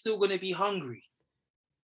 are they still going to be hungry?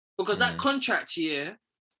 Because that contract year,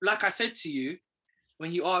 like I said to you,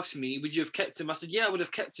 when you asked me, would you have kept him? I said, yeah, I would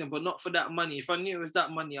have kept him, but not for that money. If I knew it was that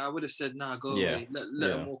money, I would have said, nah, go away.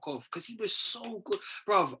 Let him walk off. Because he was so good.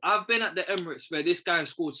 Bruv, I've been at the Emirates where this guy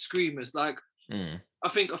scored screamers. Like, I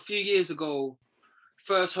think a few years ago,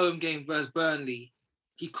 first home game versus Burnley,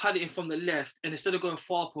 he cut it in from the left, and instead of going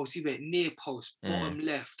far post, he went near post, bottom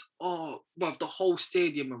left. Oh, bruv, the whole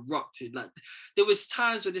stadium erupted. Like, there was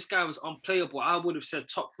times where this guy was unplayable. I would have said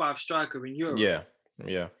top 5 striker in Europe.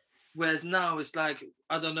 Yeah. Whereas now it's like,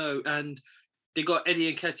 I don't know, and they got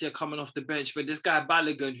Eddie Nketiah coming off the bench, but this guy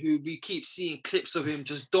Balogun, who we keep seeing clips of him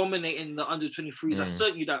just dominating the under-23s. I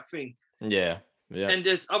sent you that thing. Yeah. And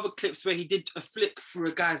there's other clips where he did a flick through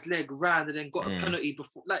a guy's leg round and then got a penalty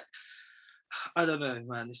before. Like, I don't know,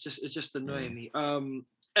 man. It's just annoying me. And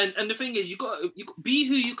the thing is, you got be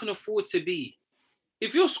who you can afford to be.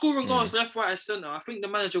 If you're scoring goals left, right, and centre, I think the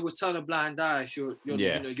manager would turn a blind eye if you're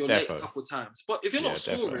late a couple of times. But if you're not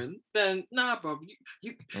scoring, then nah, bro.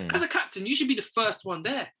 You as a captain, you should be the first one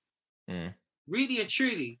there. Really and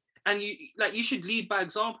truly. And you should lead by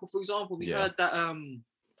example. For example, we heard that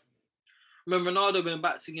when Ronaldo went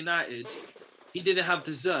back to United, he didn't have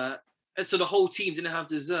dessert. And so the whole team didn't have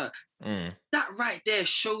dessert. That right there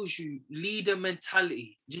shows you leader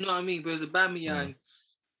mentality. Do you know what I mean? Because Aubameyang,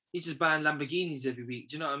 he's just buying Lamborghinis every week.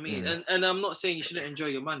 Do you know what I mean? And I'm not saying you shouldn't enjoy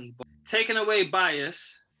your money, but taking away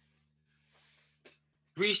bias,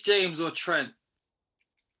 Reece James or Trent?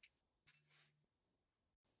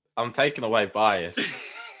 I'm taking away bias.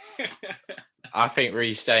 I think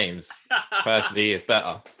Reece James personally is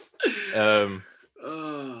better.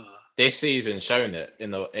 This season shown it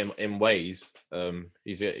in ways.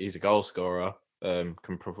 He's a goal scorer.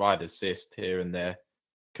 Can provide assist here and there.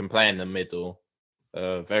 Can play in the middle.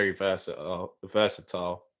 Very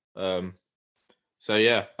versatile. So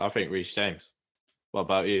yeah, I think Reece James. What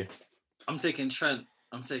about you? I'm taking Trent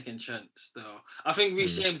still. I think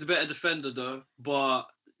Reece James is a better defender though. But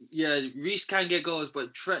yeah, Reece can get goals,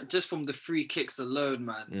 but Trent, just from the free kicks alone,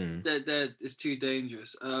 man, it's too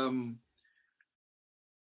dangerous.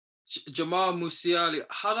 Jamal Musiala.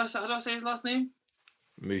 How do I say his last name?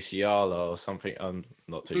 Musiala or something. I'm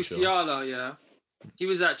not too sure. Musiala, yeah. He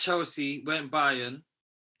was at Chelsea, went Bayern.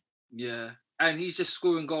 Yeah. And he's just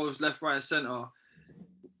scoring goals left, right, and centre.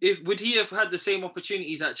 Would he have had the same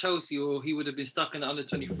opportunities at Chelsea, or he would have been stuck in the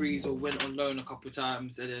under-23s or went on loan a couple of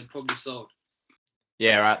times and then probably sold?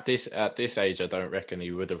 Yeah, at this age, I don't reckon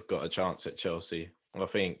he would have got a chance at Chelsea. I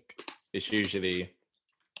think it's usually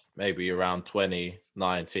maybe around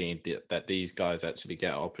 2019 that these guys actually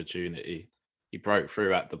get an opportunity. He broke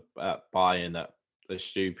through at Bayern at a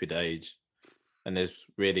stupid age and has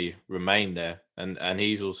really remained there. And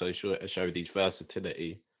he's also showed his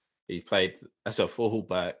versatility. He played as a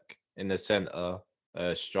fullback in the centre,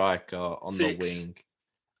 striker on the wing,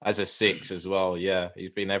 as a 6 as well. Yeah, he's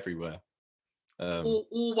been everywhere.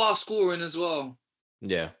 All while scoring as well.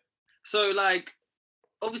 Yeah. So, like,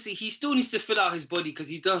 obviously, he still needs to fill out his body because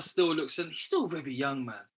he does still look... He's still very young,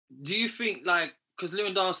 man. Do you think, like... Because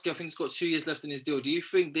Lewandowski, I think, has got 2 years left in his deal. Do you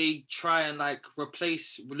think they try and, like,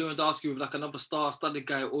 replace Lewandowski with, like, another star-studded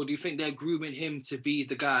guy? Or do you think they're grooming him to be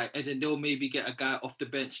the guy and then they'll maybe get a guy off the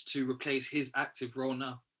bench to replace his active role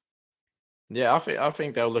now? Yeah, I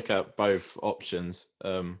think they'll look at both options.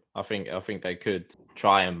 I think they could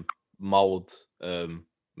try and mould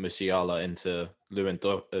Musiala into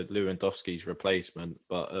Lewandowski's replacement.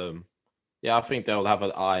 But, yeah, I think they'll have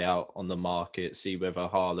an eye out on the market, see whether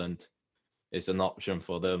Haaland is an option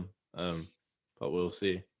for them, but we'll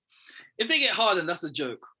see. If they get Haaland, that's a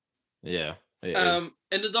joke. Yeah, it is.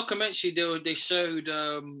 In the documentary, they showed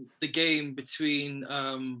the game between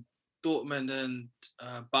Dortmund and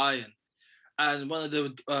Bayern, and one of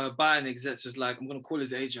the Bayern execs was like, "I'm going to call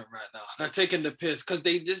his agent right now." They're taking the piss because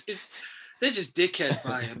they just They're just dickheads,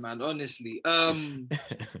 Bayern, man. Honestly.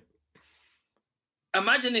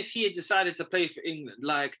 Imagine if he had decided to play for England.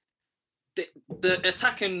 Like the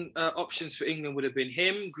attacking options for England would have been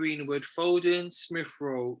him, Greenwood, Foden, Smith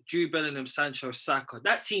Rowe, Jude Bellingham, Sancho, Saka.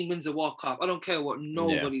 That team wins the World Cup. I don't care what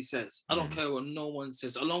nobody says. I don't care what no one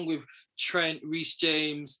says. Along with Trent, Reece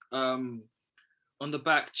James, on the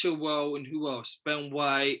back, Chilwell, and who else? Ben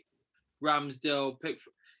White, Ramsdale,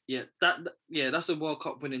 Pickford. Yeah, that's a World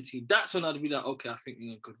Cup winning team. That's when I'd be like, okay, I think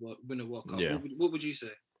England could win a World Cup. Yeah. What would you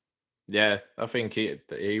say? Yeah, I think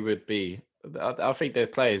he would be. I think their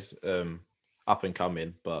players up and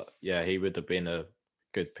coming, but yeah, he would have been a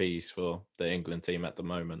good piece for the England team at the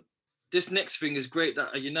moment. This next thing is great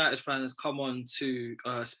that a United fan has come on to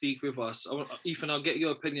speak with us. Ethan, I'll get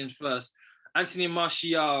your opinion first. Anthony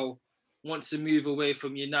Martial wants to move away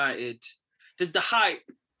from United. Did the hype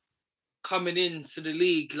coming into the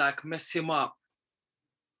league like mess him up,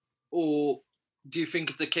 or do you think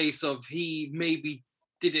it's a case of he maybe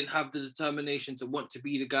didn't have the determination to want to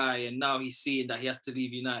be the guy, and now he's seeing that he has to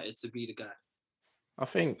leave United to be the guy? I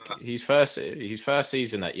think his first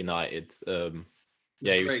season at United, he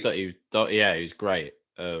was great.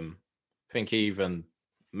 I think he even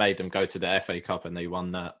made them go to the FA Cup and they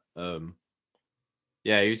won that.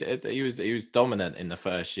 He was dominant in the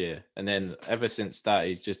first year, and then ever since that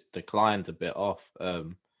he's just declined a bit off.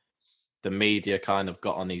 The media kind of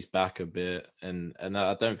got on his back a bit, and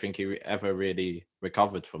I don't think he ever really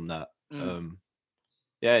recovered from that.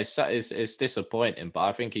 It's disappointing, but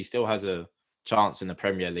I think he still has a chance in the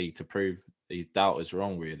Premier League to prove his doubt is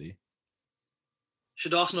wrong, really.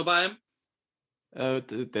 Should Arsenal buy him?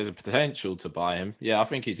 There's a potential to buy him. Yeah, I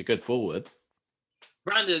think he's a good forward.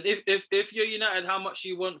 Brandon, if you're United, how much do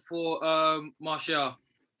you want for Martial?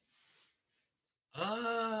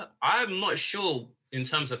 I'm not sure in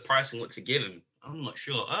terms of pricing what to give him. I'm not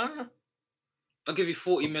sure. I'll give you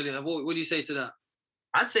 40 million. What do you say to that?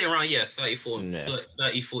 I'd say around 30,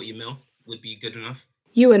 40 mil would be good enough.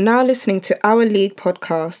 You are now listening to Our League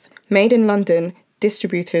podcast, made in London,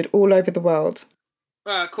 distributed all over the world.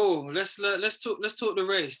 All right, cool. Let's talk the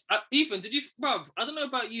race. Ethan, bruv, I don't know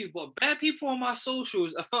about you, but bare people on my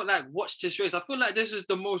socials, I felt like watched this race. I feel like this is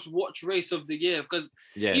the most watched race of the year because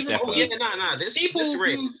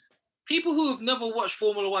people who have never watched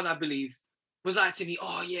Formula One, I believe, was like to me,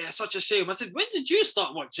 oh yeah, such a shame. I said, when did you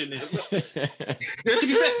start watching it?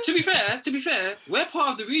 to be fair, we're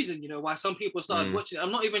part of the reason, why some people started watching it.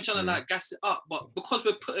 I'm not even trying to gas it up, but because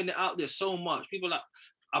we're putting it out there so much, people are like,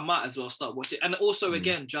 I might as well start watching. And also,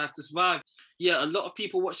 again, Drive to Survive. Yeah, a lot of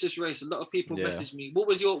people watch this race. A lot of people message me. What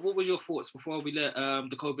was your thoughts before we let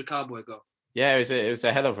the COVID Cowboy go? Yeah, it was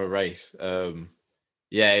a hell of a race.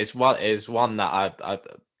 It's one that I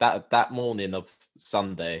that morning of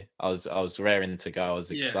Sunday, I was raring to go. I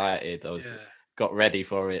was excited. I got ready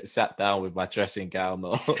for it. Sat down with my dressing gown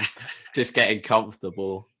on, just getting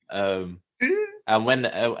comfortable. And when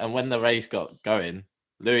the race got going,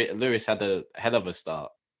 Lewis had a hell of a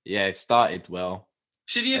start. Yeah, it started well.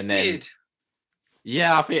 Should he have pitted?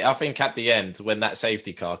 Yeah, I think at the end when that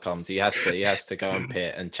safety car comes, he has to go and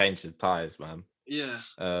pit and change the tires, man. Yeah.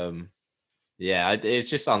 It's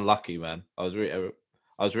just unlucky, man. I was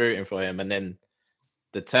rooting for him, and then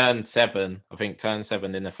the turn 7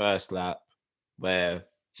 in the first lap, where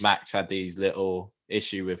Max had these little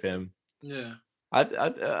issue with him. Yeah.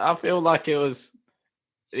 I feel like he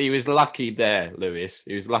was lucky there, Lewis.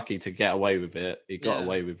 He was lucky to get away with it. He got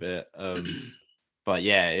away with it. But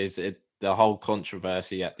yeah, the whole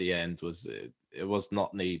controversy at the end was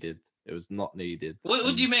not needed. It was not needed.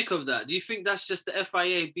 What do you make of that? Do you think that's just the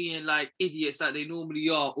FIA being like idiots that they normally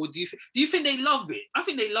are, or do you think they love it? I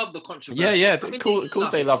think they love the controversy. Yeah. Of course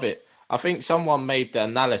they love it. I think someone made the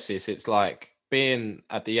analysis. It's like being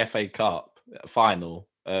at the FA Cup final,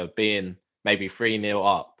 being maybe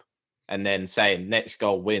 3-0 up, and then saying next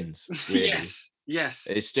goal wins. Really. Yes.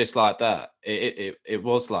 It's just like that. It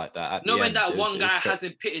was like that at the end. Knowing that one guy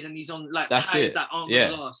hasn't pitted and he's on like tires that aren't going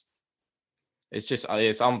to last.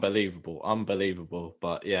 It's unbelievable.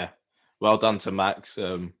 But yeah, well done to Max.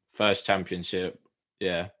 First championship.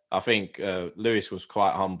 Yeah, I think Lewis was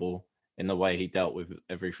quite humble in the way he dealt with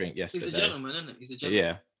everything yesterday. He's a gentleman, isn't it? He's a gentleman.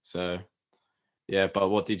 Yeah. So, yeah. But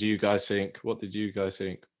what did you guys think?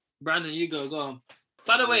 Brandon, you go on.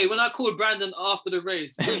 By the way, when I called Brandon after the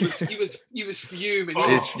race, he was fuming.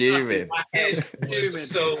 He's fuming.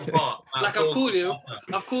 So hot. Like I've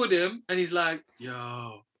called him, and he's like,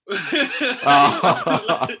 "Yo." His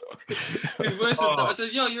voice is I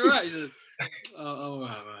said, "Yo, you're right." He said, "Oh, all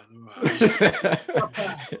right, man."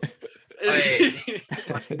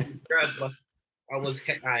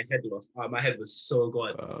 I head lost. My head was so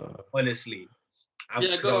gone. Honestly.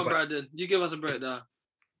 Go on, Brandon. You give us a breakdown.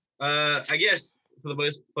 I guess for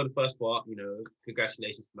the first part,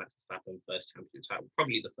 congratulations to Max Verstappen, first championship title,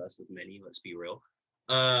 probably the first of many. Let's be real.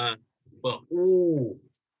 But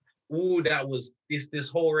that was this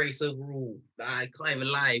whole race overall. I can't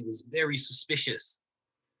even lie, it was very suspicious.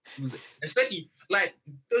 It was, especially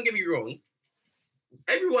don't get me wrong.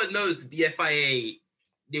 Everyone knows that the FIA,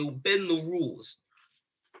 they will bend the rules,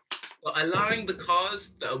 but allowing the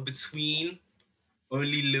cars that are between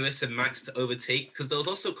only Lewis and Max to overtake, because there was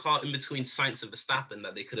also a car in between Sainz and Verstappen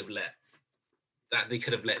that they could have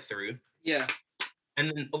let through. Yeah. And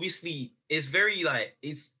then obviously it's very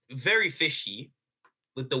fishy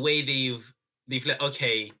with the way they've let,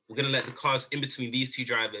 okay, we're gonna let the cars in between these two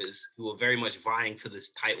drivers who are very much vying for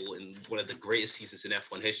this title in one of the greatest seasons in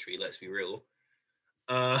F1 history, let's be real.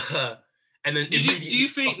 And then do you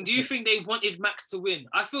think they wanted Max to win?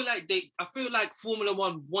 I feel like Formula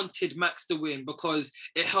One wanted Max to win because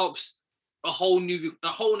it helps a whole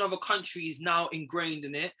other country is now ingrained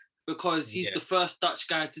in it because he's the first Dutch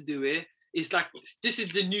guy to do it. It's like this is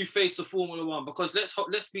the new face of Formula One because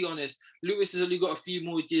let's be honest, Lewis has only got a few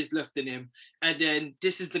more years left in him, and then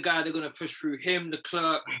this is the guy they're gonna push through him,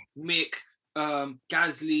 Leclerc, Mick,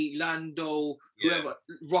 Gasly, Lando, whoever,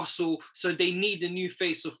 Russell. So they need a new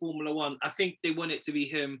face of Formula One. I think they want it to be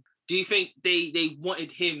him. Do you think they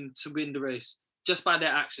wanted him to win the race just by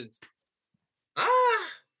their actions?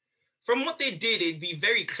 From what they did, it'd be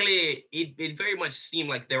very clear. It very much seemed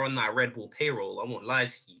like they're on that Red Bull payroll. I won't lie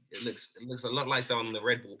to you. It looks a lot like they're on the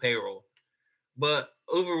Red Bull payroll. But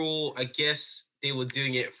overall, I guess they were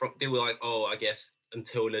doing it they were like, I guess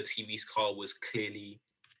until Latifi's car was clearly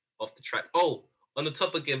off the track. Oh, on the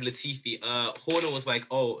topic of Latifi, Horner was like,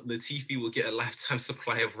 Latifi will get a lifetime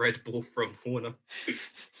supply of Red Bull from Horner.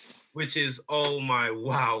 Which is, oh my,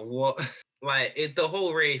 wow, what? The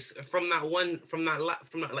whole race from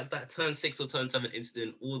that turn 6 or turn 7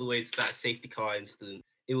 incident all the way to that safety car incident,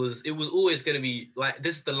 it was always going to be like,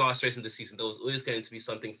 this is the last race of the season. There was always going to be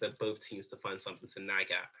something for both teams to find something to nag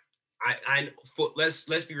at.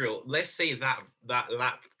 Let's be real. Let's say that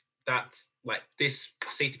lap, this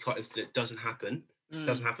safety car incident doesn't happen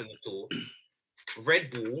at all. Red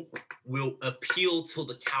Bull will appeal till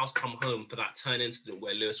the cows come home for that turn incident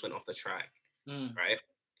where Lewis went off the track, right?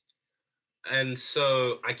 And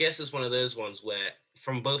so I guess it's one of those ones where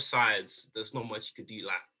from both sides, there's not much you could do.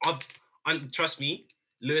 Trust me,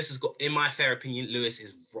 Lewis has got, in my fair opinion, Lewis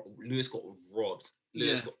got robbed.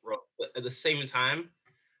 Got robbed. But at the same time,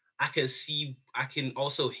 I can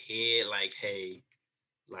also hear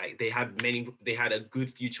they had a good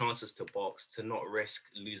few chances to box to not risk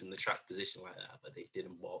losing the track position like that, but they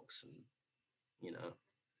didn't box, and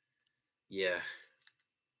yeah.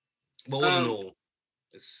 But all in all,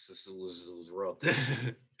 it was robbed.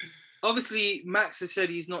 Obviously, Max has said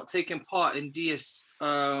he's not taking part in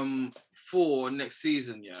DS4 next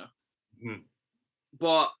season,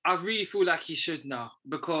 But I really feel like he should now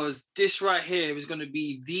because this right here is going to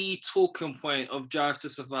be the talking point of Drive to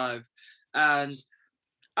Survive, and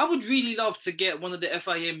I would really love to get one of the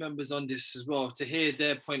FIA members on this as well to hear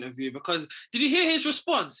their point of view. Because did you hear his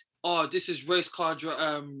response? Oh, this is race car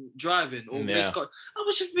driving or race car. I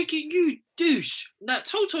was just thinking, you douche. That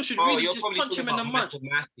Toto should really just punch him in the mud.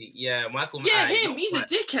 Yeah, Michael. Yeah, him. He's a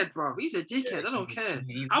dickhead, bro. He's a dickhead. I don't care.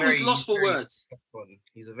 I was lost for words.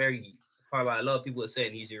 He's a very. A lot of people are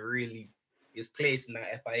saying his place in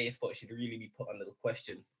that FIA spot should really be put under the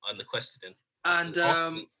questioning. And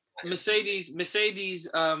Mercedes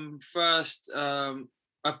first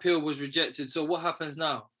appeal was rejected. So what happens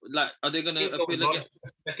now? Are they going to appeal again?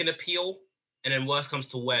 Second appeal, and then worst comes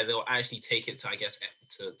to where they'll actually take it to, I guess,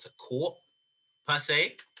 to court per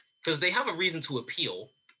se, because they have a reason to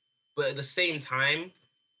appeal, but at the same time,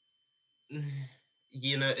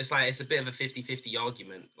 it's a bit of a 50-50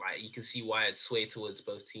 argument. You can see why it'd sway towards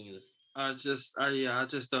both teams. I just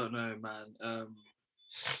don't know, man.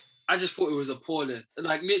 I just thought it was appalling.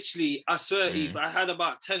 Literally, I swear, Eve, I had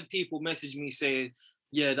about 10 people message me saying,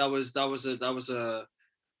 "Yeah, that was a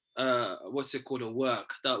what's it called, a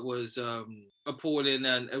work that was appalling,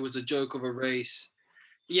 and it was a joke of a race."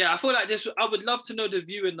 Yeah, I feel like this. I would love to know the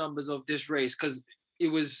viewing numbers of this race because it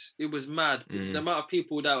was mad. The amount of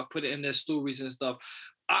people that put it in their stories and stuff.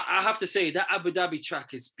 I have to say that Abu Dhabi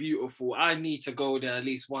track is beautiful. I need to go there at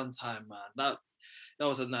least one time, man. That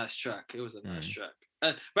was a nice track. It was a nice track.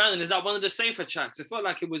 Brandon, is that one of the safer tracks? It felt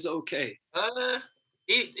like it was okay.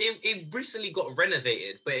 It recently got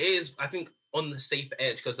renovated, but it is, I think, on the safer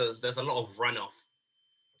edge because there's a lot of runoff.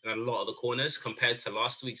 in a lot of the corners compared to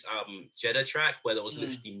last week's Jeddah track where there was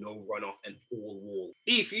literally no runoff and all wall.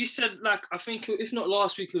 Eve, you said like I think if not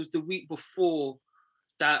last week, it was the week before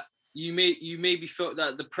that you maybe felt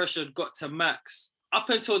that the pressure had got to max. Up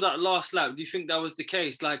until that last lap, do you think that was the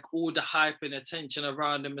case? Like all the hype and attention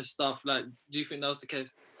around him and stuff. Like, do you think that was the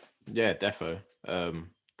case? Yeah, defo.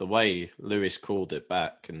 The way Lewis called it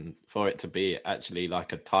back and for it to be actually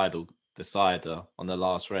like a title decider on the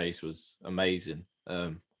last race was amazing.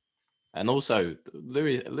 And also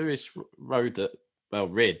Lewis rid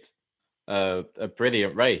a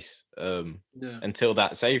brilliant race until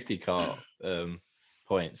that safety car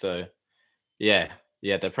point. So yeah,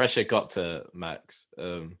 the pressure got to Max.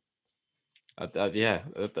 There's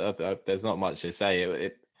not much to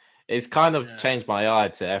say. It's kind of changed my eye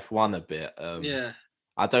to F1 a bit.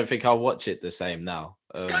 I don't think I'll watch it the same now.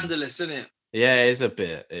 Scandalous, isn't it? Yeah, it is a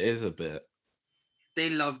bit. They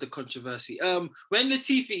love the controversy. When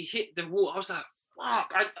Latifi hit the wall, I was like,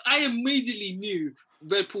 fuck. I immediately knew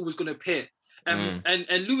Red Bull was gonna pit.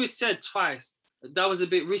 And Lewis said twice, that was a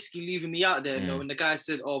bit risky leaving me out there, you know, and the guy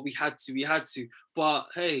said, oh, we had to. But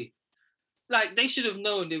hey, like they should have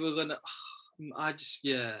known they were gonna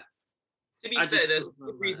To be fair, there's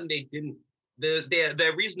a reason they didn't.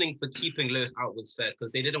 Their reasoning for keeping Lewis out was fair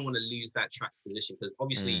because they didn't want to lose that track position because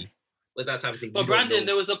obviously with that type of thing. But Brandon,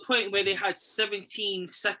 there was a point where they had 17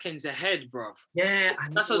 seconds ahead, bro. Yeah,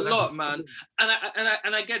 that's a lot, man. And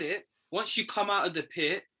I get it. Once you come out of the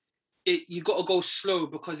pit, you got to go slow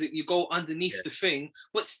because you go underneath the thing.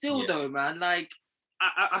 But still, though, man, like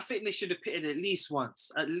I think they should have pitted at least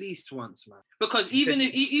once, man. Because even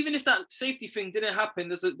if that safety thing didn't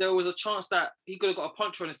happen, there was a chance that he could have got a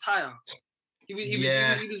puncture on his tire. He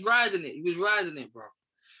was riding it. He was riding it, bro.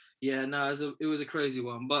 Yeah, no, it was a crazy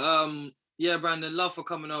one. But yeah, Brandon, love for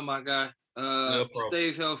coming on, my guy. No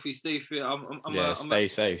stay healthy, stay fit. Stay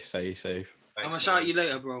safe. Thanks, I'm gonna shout you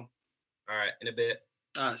later, bro. All right, in a bit.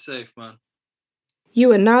 All right, safe, man.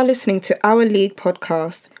 You are now listening to Our League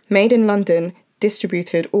podcast, made in London,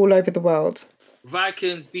 distributed all over the world.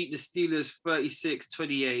 Vikings beat the Steelers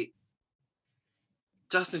 36-28.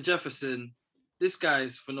 Justin Jefferson, this guy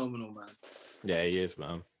is phenomenal, man. Yeah, he is,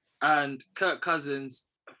 man. And Kirk Cousins,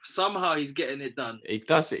 somehow he's getting it done. He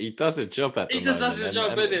does a job at the moment. He just does his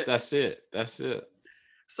job, innit? That's it.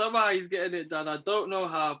 Somehow he's getting it done. I don't know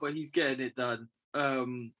how, but he's getting it done.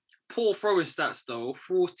 Poor throwing stats though.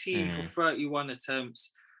 14 for 31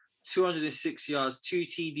 attempts, 206 yards, 2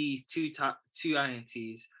 TDs, 2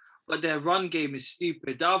 INTs. But their run game is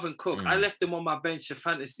stupid. Dalvin Cook, I left him on my bench for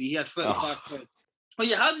fantasy. He had 35 points. Oh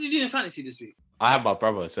yeah, how did you do in fantasy this week? I had my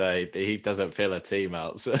brother say he doesn't fill a team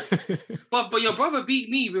out. So. but your brother beat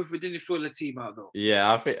me with didn't fill a team out though.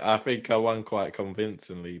 Yeah, I think I won quite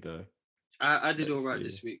convincingly though. I did all right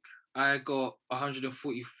this week. I got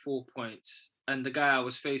 144 points, and the guy I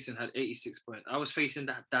was facing had 86 points. I was facing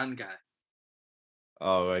that Dan guy.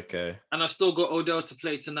 Oh, okay. And I've still got Odell to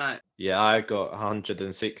play tonight. Yeah, I got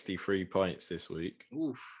 163 points this week.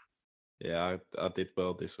 Oof. Yeah, I did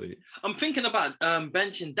well this week. I'm thinking about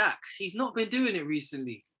benching Dak. He's not been doing it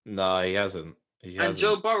recently. No, he hasn't. And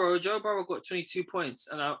Joe Burrow got 22 points,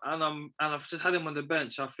 and I've just had him on the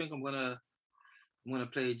bench. I think I'm gonna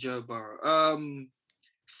play Joe Burrow.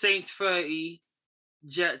 Saints 30,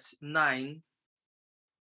 Jets 9,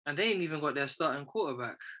 and they ain't even got their starting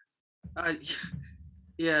quarterback. I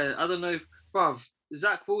don't know if, bruv,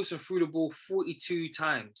 Zach Wilson threw the ball 42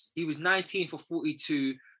 times. He was 19 for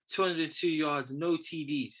 42, 202 yards, no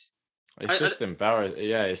TDs. It's just embarrassing.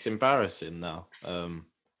 Yeah, it's embarrassing now.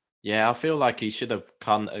 I feel like he should have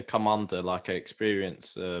come under like an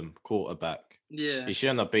experienced quarterback. Yeah. He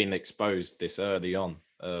shouldn't have been exposed this early on.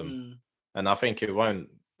 And I think it won't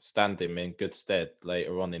stand him in good stead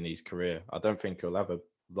later on in his career. I don't think he'll have a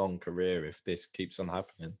long career if this keeps on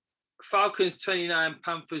happening. Falcons 29,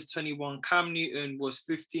 Panthers 21. Cam Newton was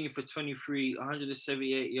 15 for 23,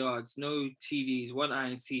 178 yards, no TDs, 1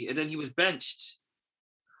 INT, and then he was benched.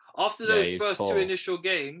 After those first two initial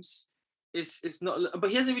games, it's not, but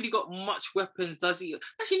he hasn't really got much weapons, does he?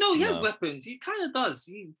 Actually, no, he has weapons. He kind of does.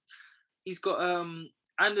 He's got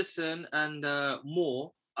Anderson and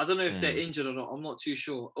Moore. I don't know if they're injured or not. I'm not too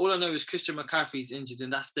sure. All I know is Christian McCaffrey's injured,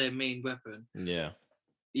 and that's their main weapon. Yeah.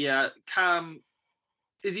 Yeah, Cam.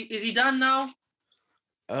 Is he done now?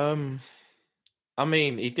 I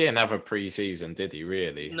mean, he didn't have a pre-season, did he?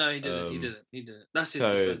 Really? No, he didn't. He didn't. That's his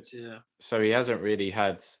defense. Yeah. So he hasn't really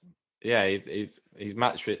had. Yeah, his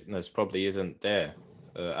match fitness probably isn't there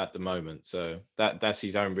at the moment. So that's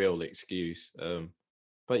his own real excuse.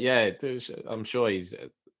 But yeah, I'm sure he's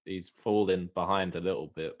fallen behind a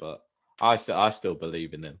little bit, but I still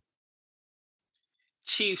believe in him.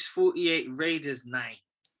 Chiefs 48, Raiders 9.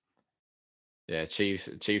 Yeah,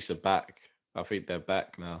 Chiefs are back. I think they're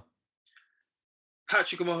back now.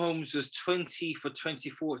 Patrick Mahomes was 20 for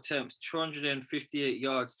 24 attempts, 258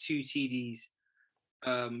 yards, 2 TDs.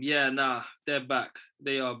 They're back.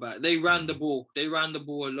 They are back. They ran the ball. They ran the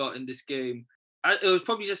ball a lot in this game. It was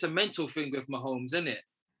probably just a mental thing with Mahomes, isn't it?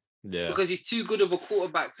 Yeah. Because he's too good of a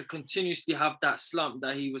quarterback to continuously have that slump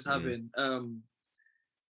that he was having.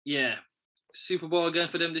 Super Bowl again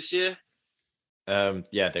for them this year?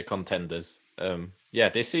 They're contenders.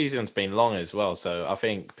 This season's been long as well. So I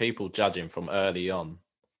think people judging from early on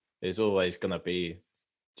is always going to be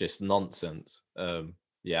just nonsense.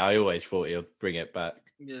 I always thought he'll bring it back.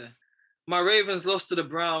 Yeah. My Ravens lost to the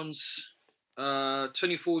Browns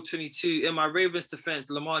 24-22. In my Ravens defense,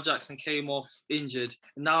 Lamar Jackson came off injured.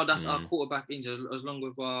 Now that's our quarterback injured, along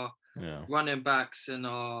with our running backs and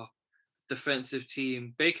our defensive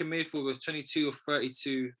team. Baker Mayfield was 22 of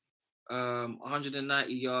 32,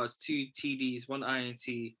 190 yards, 2 TDs, 1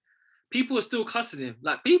 INT. People are still cussing him.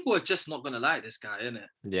 Like, people are just not gonna like this guy, innit?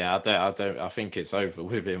 Yeah, I think it's over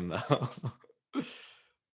with him now.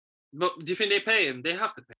 But do you think they pay him? They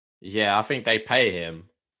have to pay. Yeah, I think they pay him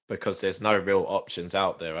because there's no real options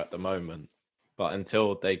out there at the moment. But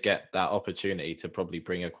until they get that opportunity to probably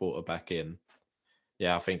bring a quarterback in,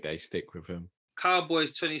 I think they stick with him.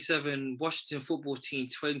 Cowboys 27, Washington football team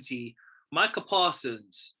 20. Micah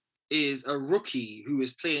Parsons is a rookie who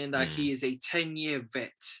is playing like he is a 10-year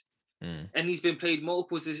vet. And he's been played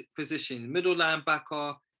multiple positions: middle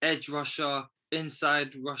linebacker, edge rusher,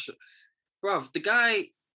 inside rusher. Bruv, the guy,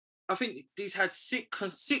 I think he's had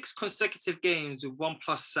six consecutive games with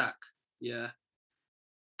 1+ sack. Yeah.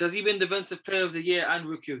 Does he win Defensive Player of the Year and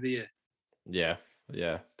Rookie of the Year? Yeah,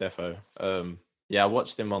 defo. I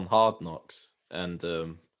watched him on Hard Knocks, and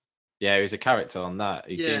he was a character on that.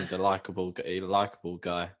 He seemed a likable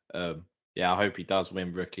guy. I hope he does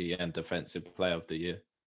win Rookie and Defensive Player of the Year.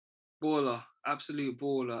 Baller, absolute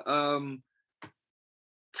baller.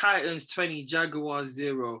 Titans 20, Jaguars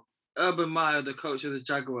 0. Urban Meyer, the coach of the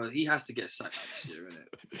Jaguars, he has to get sacked next year, isn't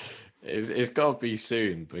it? It's got to be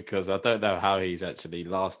soon, because I don't know how he's actually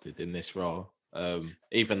lasted in this role,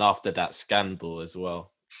 even after that scandal as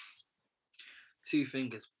well. 2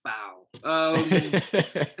 fingers, bow.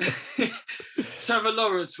 Trevor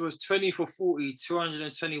Lawrence was 20 for 40,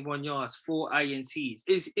 221 yards, 4 INTs.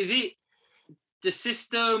 Is it the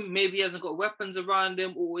system, maybe he hasn't got weapons around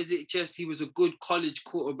him, or is it just he was a good college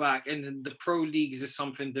quarterback and then the pro leagues is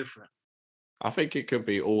something different? I think it could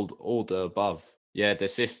be all the above. Yeah, the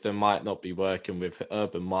system might not be working with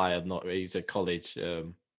Urban Meyer. He's a college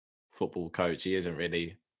football coach. He isn't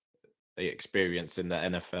really experienced in the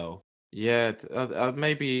NFL. Yeah,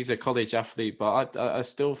 maybe he's a college athlete, but I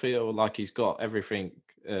still feel like he's got everything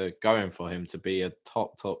going for him to be a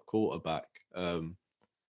top quarterback.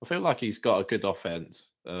 I feel like he's got a good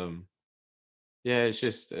offense. It's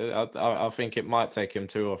just I think it might take him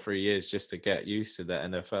 2 or 3 years just to get used to the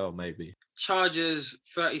NFL, maybe. Chargers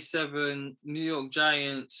 37, New York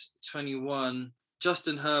Giants 21.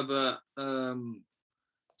 Justin Herbert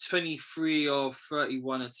 23 of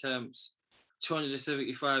 31 attempts,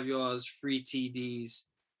 275 yards, 3 TDs.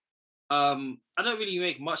 I don't really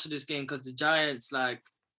make much of this game because the Giants, they're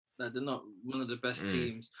not one of the best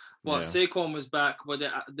teams. But Saquon was back, but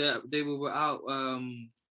they were without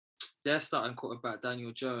their starting quarterback,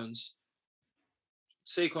 Daniel Jones.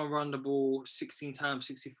 Saquon run the ball 16 times,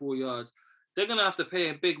 64 yards. They're going to have to pay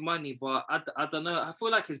him big money, but I don't know. I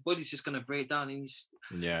feel like his body's just going to break down.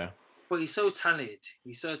 But he's so talented.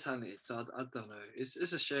 So I don't know.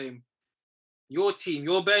 It's a shame. Your team,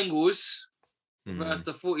 your Bengals versus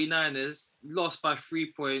the 49ers, lost by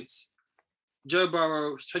 3 points. Joe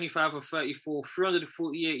Burrow was 25 of 34,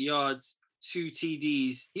 348 yards, 2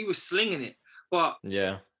 TDs. He was slinging it. But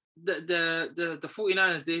the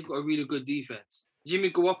 49ers, they've got a really good defense.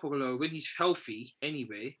 Jimmy Garoppolo, when he's healthy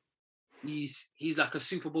anyway, he's like a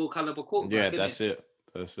Super Bowl caliber quarterback. Yeah, that's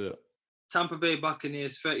it. Tampa Bay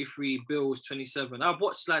Buccaneers 33, Bills 27. I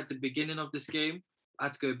watched the beginning of this game. I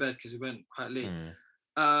had to go to bed because it went quite late.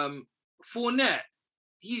 Fournette,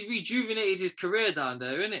 he's rejuvenated his career down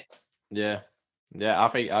there, isn't it? Yeah.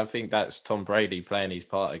 I think that's Tom Brady playing his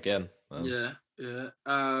part again.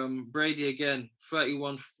 Brady again,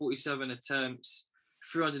 31 for 47 attempts,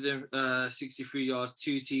 363 yards,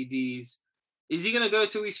 2 TDs. Is he gonna go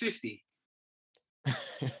till he's 50?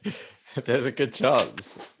 There's a good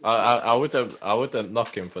chance. I wouldn't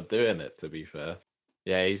knock him for doing it, to be fair.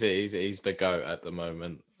 Yeah, he's the GOAT at the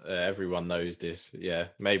moment. Everyone knows this. Yeah,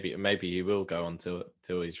 maybe he will go on till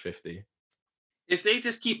he's 50. If they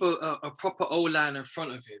just keep a proper O-line in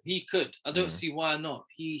front of him, he could. I don't see why not.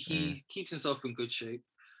 He keeps himself in good shape.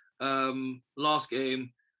 Last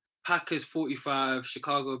game, Packers 45,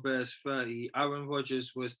 Chicago Bears 30. Aaron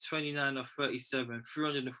Rodgers was 29 of 37,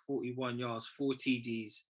 341 yards, 4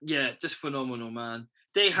 TDs. Yeah, just phenomenal, man.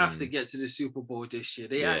 They have to get to the Super Bowl this year.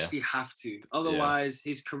 They actually have to. Otherwise,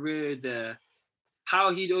 his career there,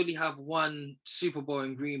 how he'd only have one Super Bowl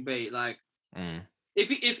in Green Bay, like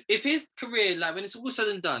if his career, like when it's all said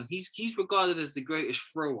and done, he's regarded as the greatest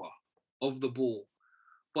thrower of the ball.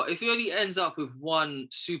 But if he only ends up with one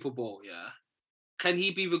Super Bowl, can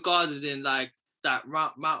he be regarded in like that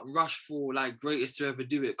Mount Rushmore, like greatest to ever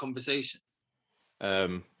do it conversation?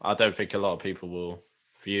 I don't think a lot of people will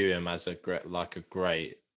view him as a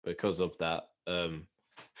great because of that. I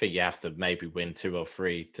think you have to maybe win 2 or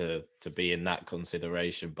 3 to be in that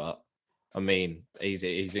consideration. But I mean, he's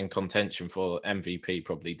in contention for MVP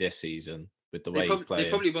probably this season with the way he's playing. They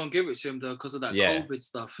probably won't give it to him though because of that COVID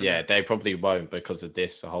stuff. Yeah, they probably won't because of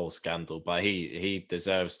this whole scandal. But he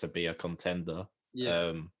deserves to be a contender.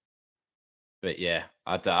 Yeah. But yeah,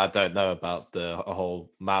 I don't know about the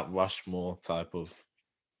whole Mount Rushmore type of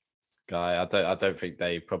guy. I don't think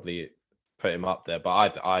they probably put him up there,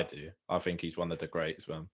 but I do. I think he's one of the greats,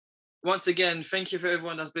 man. Once again, thank you for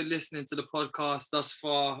everyone that's been listening to the podcast thus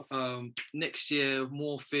far. Next year,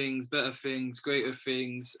 more things, better things, greater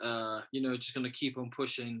things. Just gonna keep on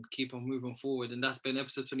pushing, keep on moving forward. And that's been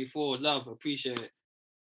episode 24. Love, appreciate it.